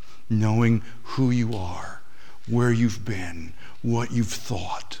 Knowing who you are, where you've been, what you've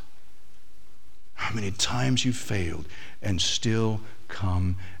thought, how many times you've failed, and still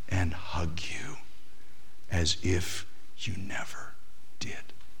come and hug you as if you never did.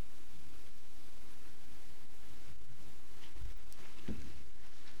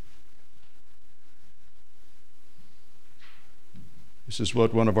 This is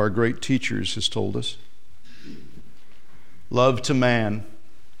what one of our great teachers has told us. Love to man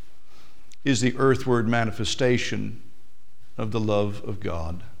is the earthward manifestation of the love of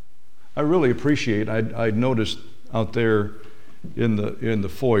God. I really appreciate, I noticed out there in the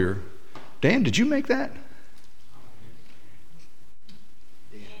foyer. Dan, did you make that?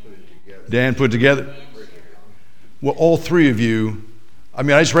 Dan put it together. Well, all three of you, I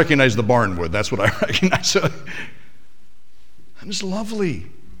mean, I just recognize the barnwood. That's what I recognize. So, it's lovely.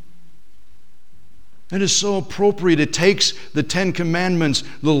 It is so appropriate. It takes the Ten Commandments,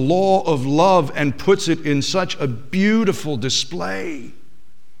 the law of love, and puts it in such a beautiful display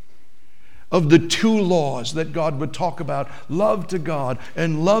of the two laws that God would talk about, love to God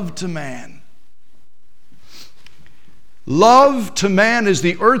and love to man. Love to man is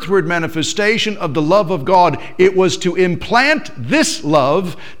the earthward manifestation of the love of God. It was to implant this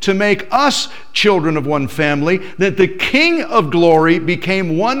love to make us children of one family, that the King of glory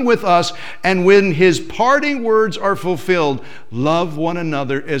became one with us, and when his parting words are fulfilled, love one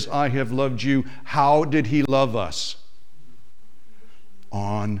another as I have loved you. How did he love us?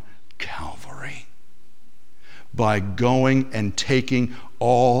 On Calvary. By going and taking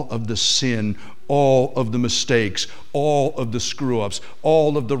all of the sin, all of the mistakes, all of the screw-ups,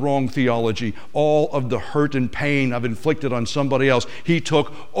 all of the wrong theology, all of the hurt and pain I've inflicted on somebody else. He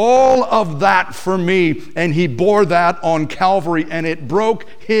took all of that for me, and he bore that on Calvary, and it broke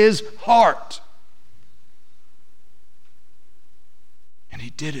his heart. And he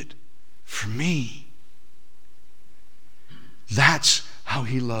did it for me. That's how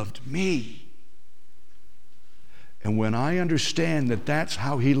he loved me. And when I understand that that's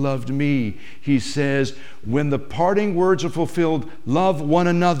how He loved me, He says, when the parting words are fulfilled, love one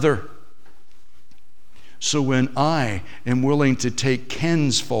another. So when I am willing to take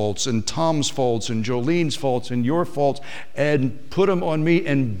Ken's faults and Tom's faults and Jolene's faults and your faults and put them on me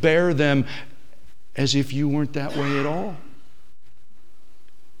and bear them as if you weren't that way at all.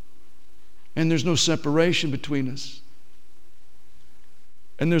 And there's no separation between us.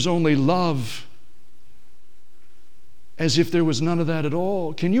 And there's only love, as if there was none of that at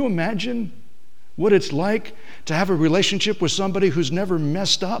all. Can you imagine what it's like to have a relationship with somebody who's never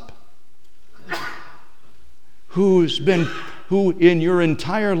messed up? Who in your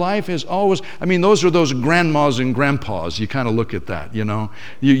entire life has always, those are those grandmas and grandpas. You kind of look at that, you know.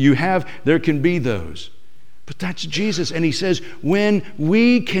 There can be those. But that's Jesus. And He says, when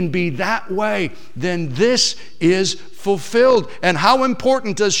we can be that way, then this is fulfilled. And how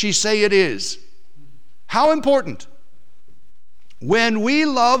important does she say it is? How important? When we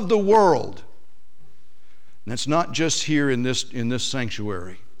love the world, and that's not just here in this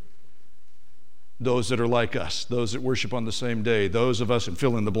sanctuary. Those that are like us, those that worship on the same day, those of us, and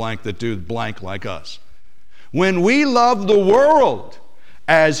fill in the blank, that do blank like us. When we love the world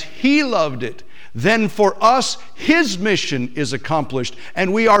as He loved it, then for us His mission is accomplished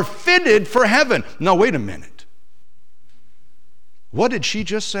and we are fitted for heaven. Now wait a minute. What did she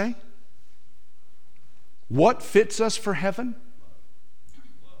just say? What fits us for heaven?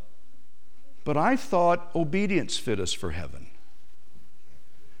 But I thought obedience fit us for heaven.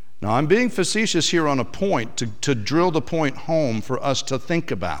 Now, I'm being facetious here on a point to drill the point home for us to think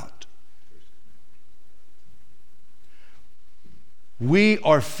about. We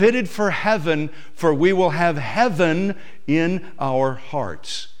are fitted for heaven, for we will have heaven in our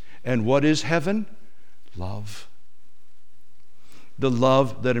hearts. And what is heaven? Love. The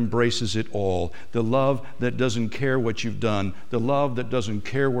love that embraces it all. The love that doesn't care what you've done. The love that doesn't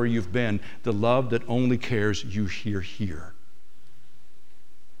care where you've been. The love that only cares you here.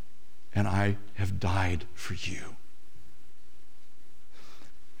 And I have died for you.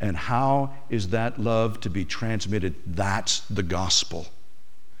 And how is that love to be transmitted? That's the gospel.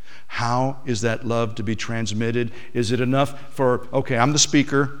 How is that love to be transmitted? Is it enough for, okay, I'm the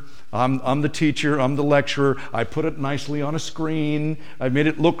speaker, I'm the teacher, I'm the lecturer, I put it nicely on a screen, I made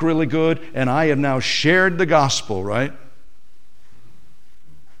it look really good, and I have now shared the gospel, right?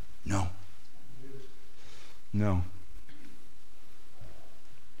 No.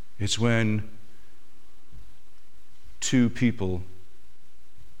 It's when two people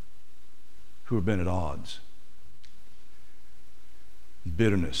who have been at odds,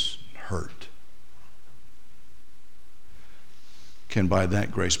 bitterness, hurt, can by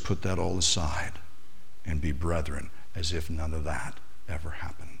that grace put that all aside and be brethren as if none of that ever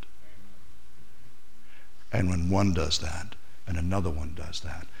happened. And when one does that, and another one does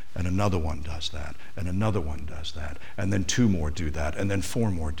that, and another one does that, and another one does that, and then 2 more do that, and then 4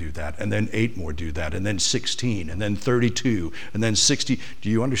 more do that, and then 8 more do that, and then 16, and then 32, and then 60. Do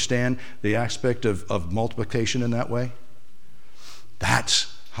you understand the aspect of multiplication in that way?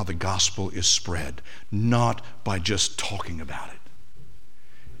 That's how the gospel is spread, not by just talking about it.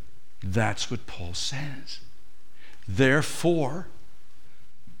 That's what Paul says. Therefore,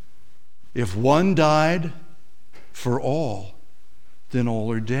 if one died for all, then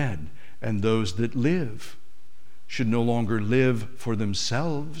all are dead. And those that live should no longer live for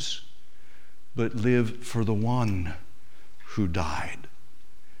themselves, but live for the one who died.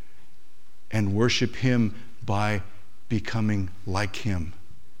 And worship Him by becoming like Him,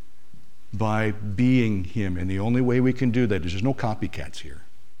 by being Him. And the only way we can do that is there's no copycats here.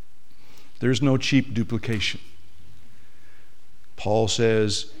 There's no cheap duplication. Paul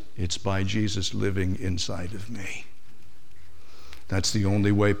says, it's by Jesus living inside of me. That's the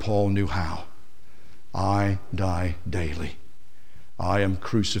only way Paul knew how. I die daily. I am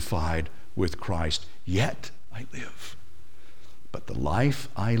crucified with Christ, yet I live. But the life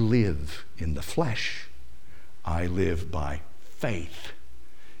I live in the flesh, I live by faith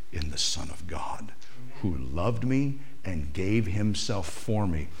in the Son of God, who loved me and gave Himself for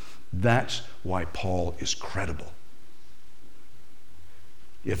me. That's why Paul is credible.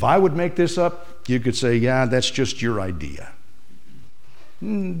 If I would make this up, you could say, yeah, that's just your idea.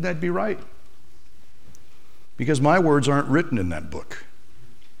 That'd be right. Because my words aren't written in that book.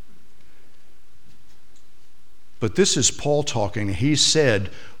 But this is Paul talking. He said,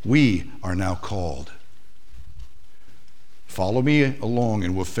 we are now called. Follow me along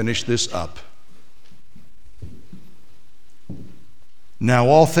and we'll finish this up. Now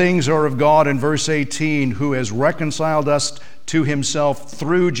all things are of God, in verse 18, who has reconciled us to himself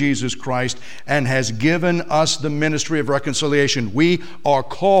through Jesus Christ and has given us the ministry of reconciliation. We are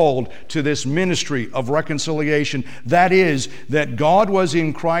called to this ministry of reconciliation. That is, that God was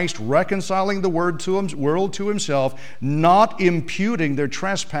in Christ reconciling the world to himself, not imputing their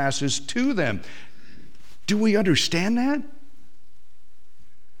trespasses to them. Do we understand that?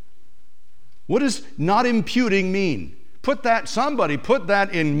 What does not imputing mean? Somebody put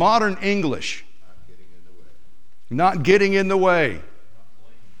that in modern English. Not getting in the way.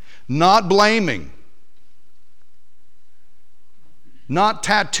 Not blaming. Not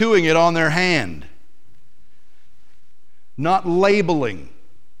tattooing it on their hand. Not labeling.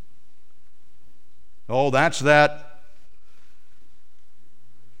 Oh, that's that.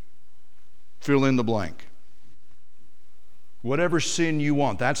 Fill in the blank. Whatever sin you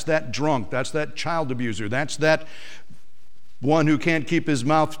want. That's that drunk. That's that child abuser. That's that one who can't keep his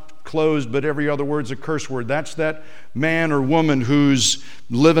mouth closed but every other word's a curse word. That's that man or woman who's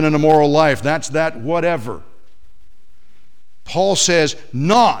living an immoral life. That's that whatever. Paul says,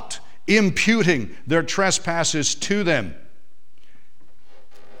 not imputing their trespasses to them.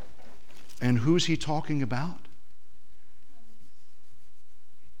 And who's he talking about?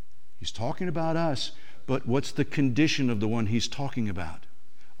 He's talking about us. But what's the condition of the one he's talking about?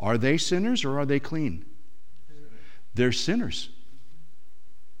 Are they sinners or are they clean? They're sinners.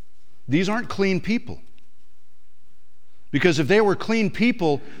 These aren't clean people. Because if they were clean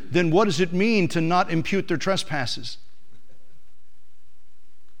people, then what does it mean to not impute their trespasses?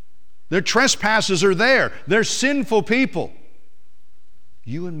 Their trespasses are there. They're sinful people.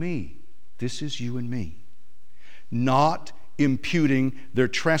 You and me. This is you and me. Not imputing their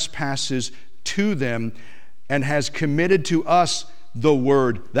trespasses to them, and has committed to us the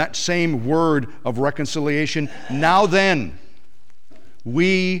word, that same word of reconciliation. Now then,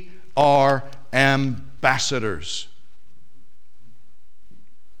 we are ambassadors.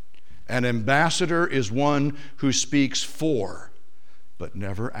 An ambassador is one who speaks for, but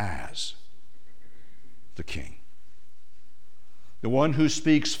never as, the king. The one who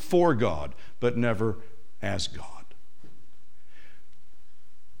speaks for God, but never as God.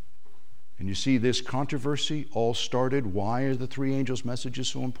 And you see, this controversy all started. Why are the three angels' messages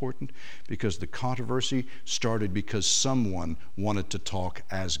so important? Because the controversy started because someone wanted to talk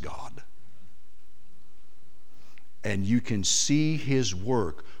as God. And you can see his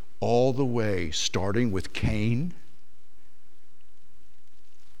work all the way, starting with Cain,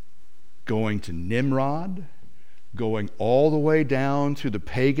 going to Nimrod, going all the way down to the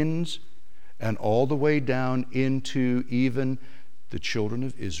pagans, and all the way down into even the children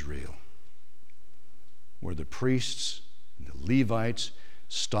of Israel, where the priests and the Levites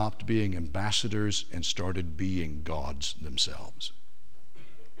stopped being ambassadors and started being gods themselves.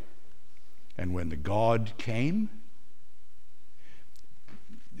 And when the God came,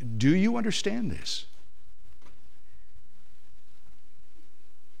 do you understand this?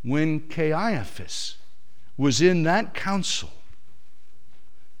 When Caiaphas was in that council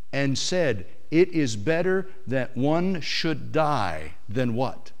and said, it is better that one should die than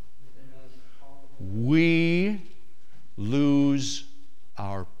what? We lose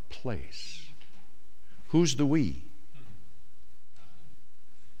our place. Who's the we?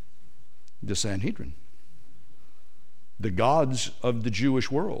 The Sanhedrin. The gods of the Jewish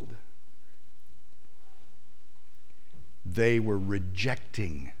world. They were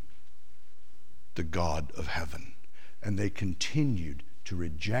rejecting the God of heaven. And they continued to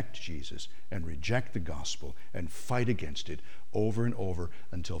reject Jesus and reject the gospel and fight against it over and over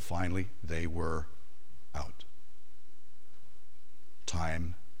until finally they were out.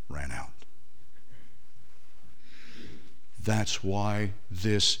 Time ran out. That's why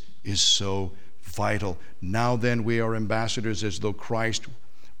this is so vital. Now then, we are ambassadors as though Christ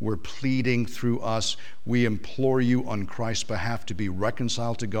were pleading through us. We implore you on Christ's behalf to be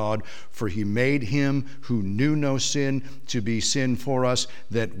reconciled to God, for he made him who knew no sin to be sin for us,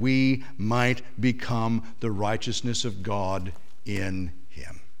 that we might become the righteousness of God in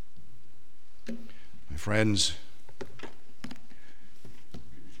him. My friends,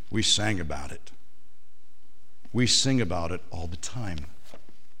 we sang about it. We sing about it all the time.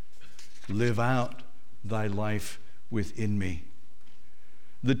 Live out thy life within me.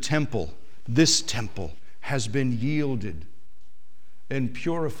 The temple, this temple, has been yielded and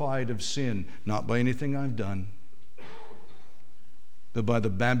purified of sin, not by anything I've done, but by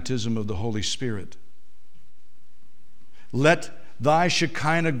the baptism of the Holy Spirit. Let thy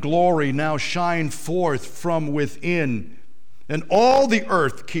Shekinah glory now shine forth from within, and all the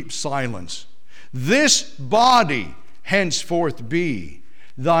earth keep silence. This body henceforth be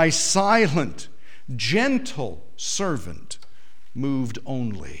thy silent, gentle servant, moved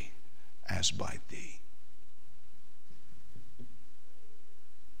only as by thee.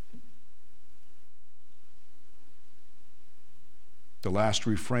 The last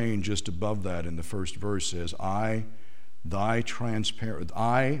refrain just above that in the first verse says, I, the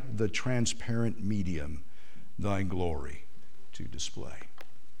transparent medium, thy glory to display.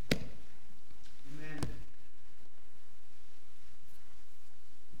 Amen.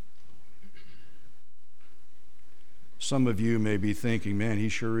 Some of you may be thinking, man, he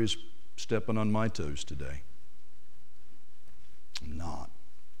sure is stepping on my toes today. I'm not.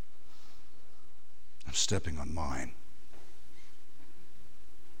 I'm stepping on mine.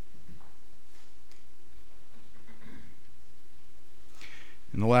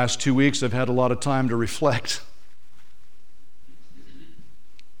 In the last 2 weeks, I've had a lot of time to reflect.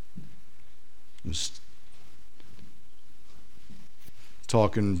 I was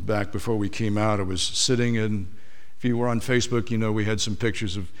talking back before we came out. I was sitting in, if you were on Facebook, you know we had some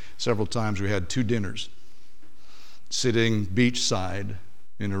pictures of several times we had 2 dinners. Sitting beachside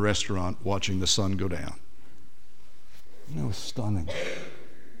in a restaurant watching the sun go down. It was stunning.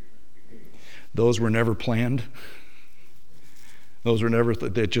 Those were never planned. Those were never,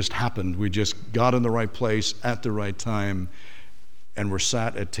 it just happened. We just got in the right place at the right time and were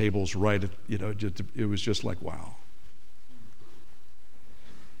sat at tables right, it was just like, wow.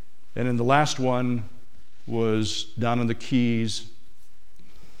 And then the last one was down in the Keys,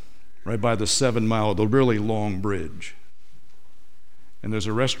 right by the 7 Mile, the really long bridge. And there's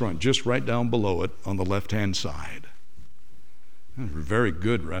a restaurant just right down below it on the left-hand side. A very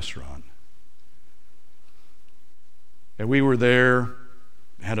good restaurant. And we were there,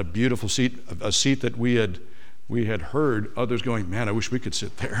 had a beautiful seat, a seat that we had heard others going, man, I wish we could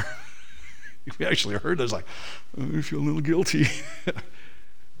sit there. We actually heard us like, I feel a little guilty.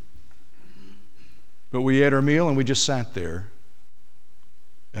 But we ate our meal and we just sat there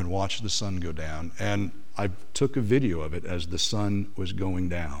and watched the sun go down. And I took a video of it as the sun was going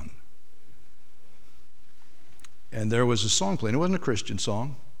down. And there was a song playing. It wasn't a Christian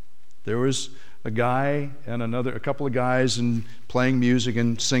song. There was a guy and a couple of guys and playing music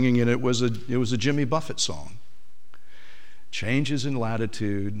and singing, and it was a Jimmy Buffett song. Changes in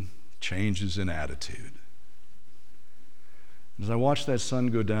latitude, changes in attitude. As I watched that sun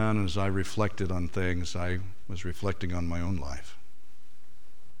go down and as I reflected on things, I was reflecting on my own life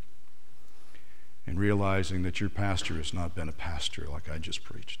and realizing that your pastor has not been a pastor like I just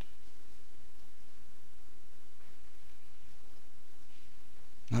preached.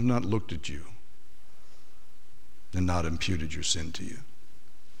 I've not looked at you and not imputed your sin to you.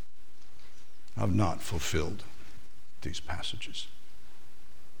 I've not fulfilled these passages.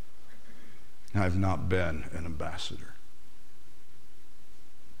 I've not been an ambassador.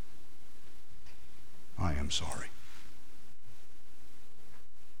 I am sorry.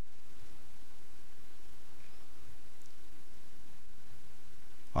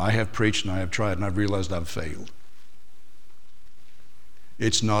 I have preached and I have tried and I've realized I've failed.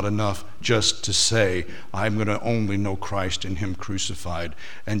 It's not enough just to say, I'm going to only know Christ and Him crucified,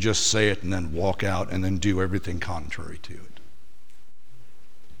 and just say it and then walk out and then do everything contrary to it.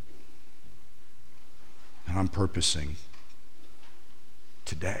 And I'm purposing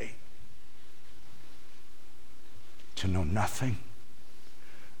today to know nothing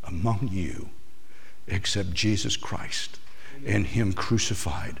among you except Jesus Christ and Him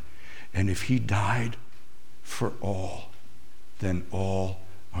crucified. And if He died for all, then all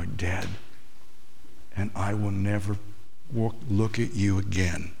are dead. And I will never look at you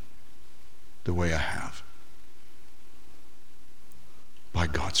again the way I have. By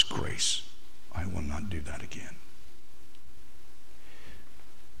God's grace, I will not do that again.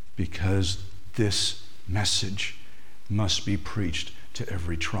 Because this message must be preached to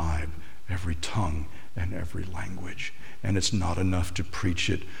every tribe, every tongue, and every language. And it's not enough to preach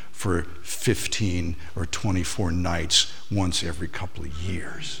it for 15 or 24 nights once every couple of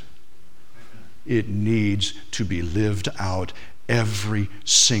years. It needs to be lived out every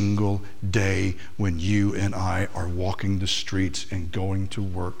single day when you and I are walking the streets and going to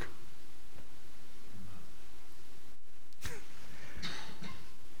work.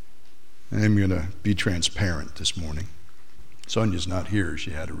 I'm going to be transparent this morning. Sonia's not here.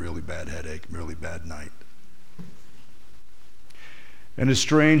 She had a really bad headache, really bad night. And as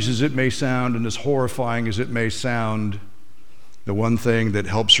strange as it may sound and as horrifying as it may sound, the one thing that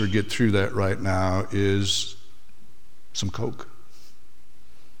helps her get through that right now is some Coke.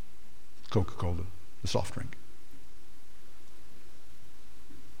 Coca-Cola, the soft drink.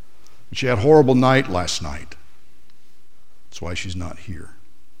 She had a horrible night last night. That's why she's not here.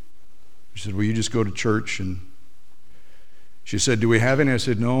 She said, will you just go to church and She said, do we have any? I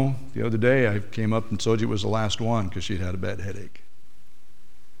said, no. The other day I came up and told you it was the last one because she'd had a bad headache.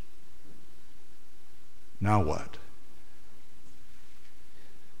 Now what?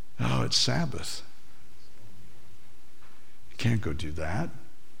 Oh, it's Sabbath. You can't go do that.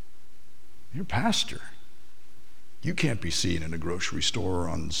 You're a pastor. You can't be seen in a grocery store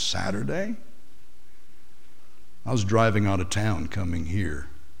on Saturday. I was driving out of town coming here.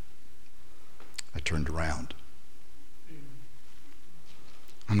 I turned around.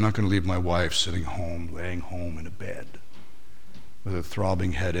 I'm not going to leave my wife sitting home, laying home in a bed with a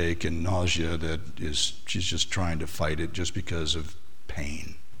throbbing headache and nausea she's just trying to fight it just because of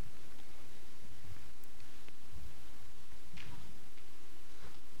pain.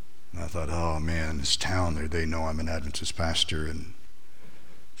 And I thought, oh man, this town, they know I'm an Adventist pastor, and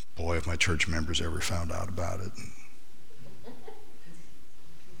boy, if my church members ever found out about it.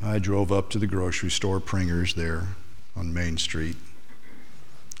 I drove up to the grocery store, Pringer's there on Main Street.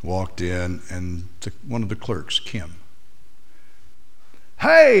 Walked in, and one of the clerks, Kim.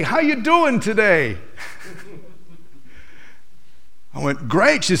 Hey, how you doing today? I went,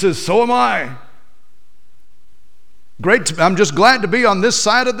 great. She says, so am I. Great. I'm just glad to be on this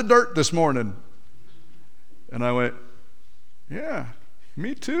side of the dirt this morning. And I went, yeah,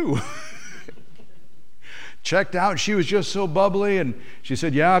 me too. Checked out. She was just so bubbly, and she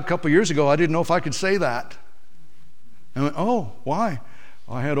said, yeah, a couple years ago I didn't know if I could say that. I went, oh, why?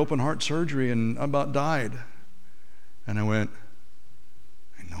 I had open heart surgery and I about died. And I went,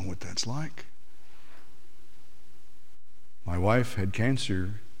 I know what that's like. My wife had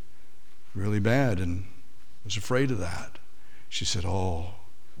cancer really bad and was afraid of that. She said, oh,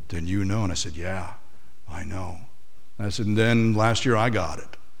 then you know. And I said, yeah, I know. And I said, and then last year I got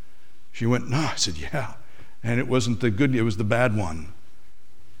it. She went, no. I said, yeah. And it wasn't the good, it was the bad one.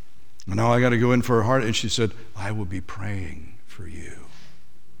 And now I got to go in for a heart. And she said, I will be praying for you.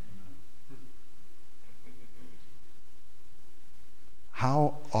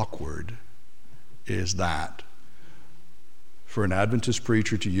 How awkward is that for an Adventist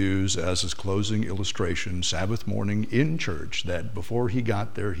preacher to use as his closing illustration Sabbath morning in church, that before he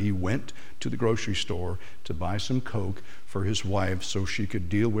got there he went to the grocery store to buy some Coke for his wife so she could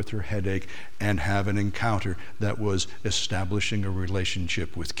deal with her headache and have an encounter that was establishing a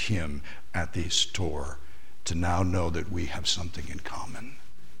relationship with Kim at the store, to now know that we have something in common.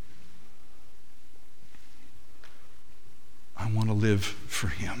 I want to live for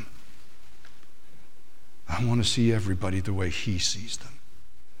him. I want to see everybody the way he sees them,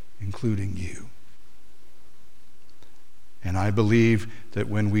 including you. And I believe that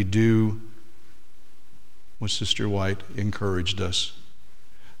when we do what Sister White encouraged us,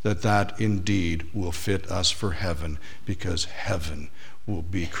 that indeed will fit us for heaven, because heaven will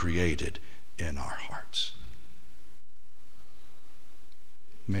be created in our hearts.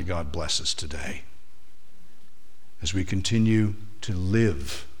 May God bless us today as we continue to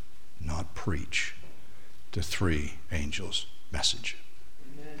live, not preach, the three angels' message.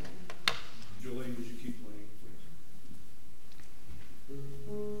 Amen. Jolene, would you keep playing,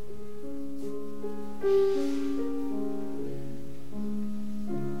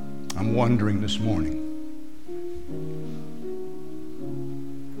 please? I'm wondering this morning,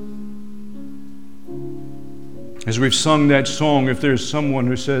 as we've sung that song, if there's someone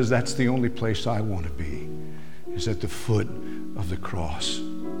who says that's the only place I want to be, is at the foot of the cross.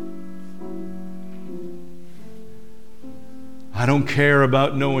 I don't care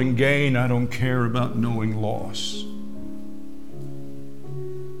about knowing gain. I don't care about knowing loss.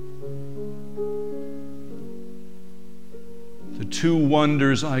 The two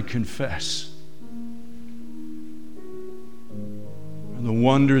wonders I confess are the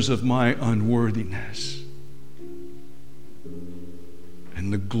wonders of my unworthiness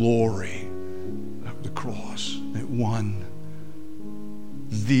and the glory of the cross that won,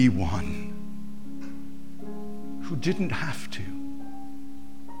 the one who didn't have to,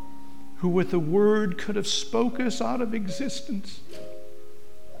 who with a word could have spoke us out of existence,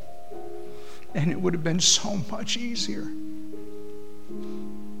 and it would have been so much easier.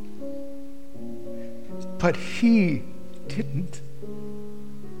 But he didn't.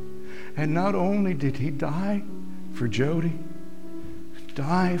 And not only did he die for Jody,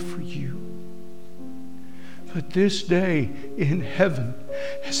 die for you, but this day in heaven,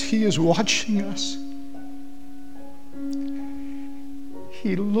 as he is watching us,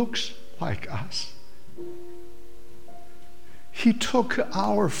 he looks like us. He took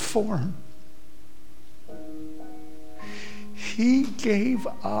our form. He gave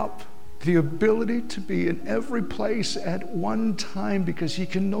up the ability to be in every place at one time because he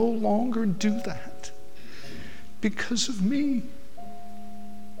can no longer do that. because of me,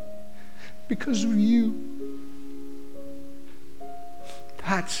 because of you.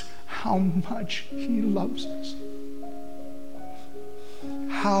 That's how much He loves us.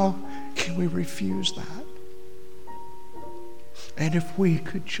 How can we refuse that? And if we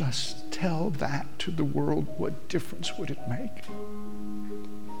could just tell that to the world, what difference would it make?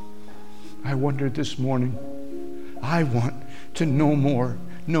 I wonder this morning, I want to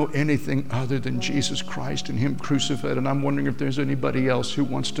know anything other than Jesus Christ and Him crucified. And I'm wondering if there's anybody else who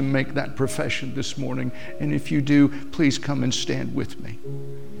wants to make that profession this morning. And if you do, please come and stand with me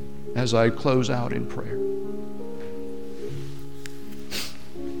as I close out in prayer.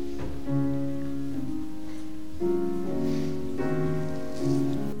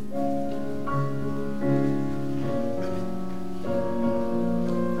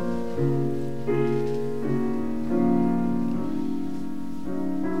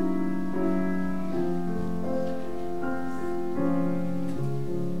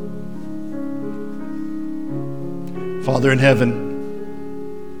 Father in heaven,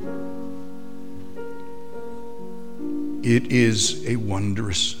 it is a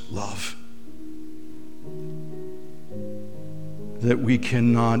wondrous love that we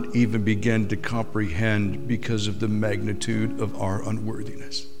cannot even begin to comprehend because of the magnitude of our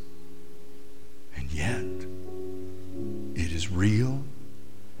unworthiness. And yet, it is real,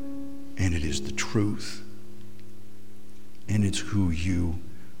 and it is the truth, and it's who you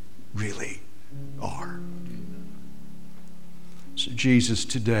really are. So Jesus,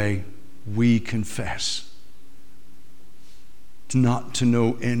 today we confess not to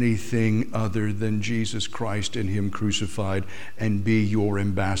know anything other than Jesus Christ and Him crucified, and be your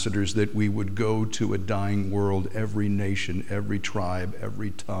ambassadors, that we would go to a dying world, every nation, every tribe, every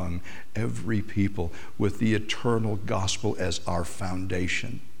tongue, every people, with the eternal gospel as our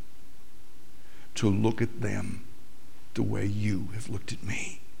foundation, to look at them the way you have looked at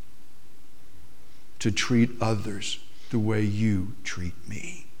me, to treat others the way you treat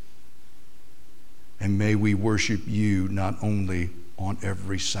me. And may we worship you not only on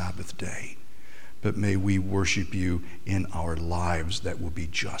every Sabbath day, but may we worship you in our lives that will be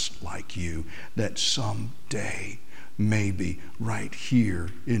just like you, that someday, maybe right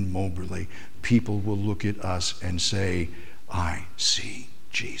here in Moberly, people will look at us and say, I see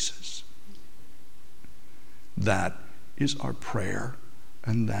Jesus. That is our prayer,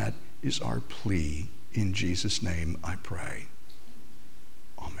 and that is our plea. In Jesus' name I pray.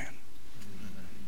 Amen.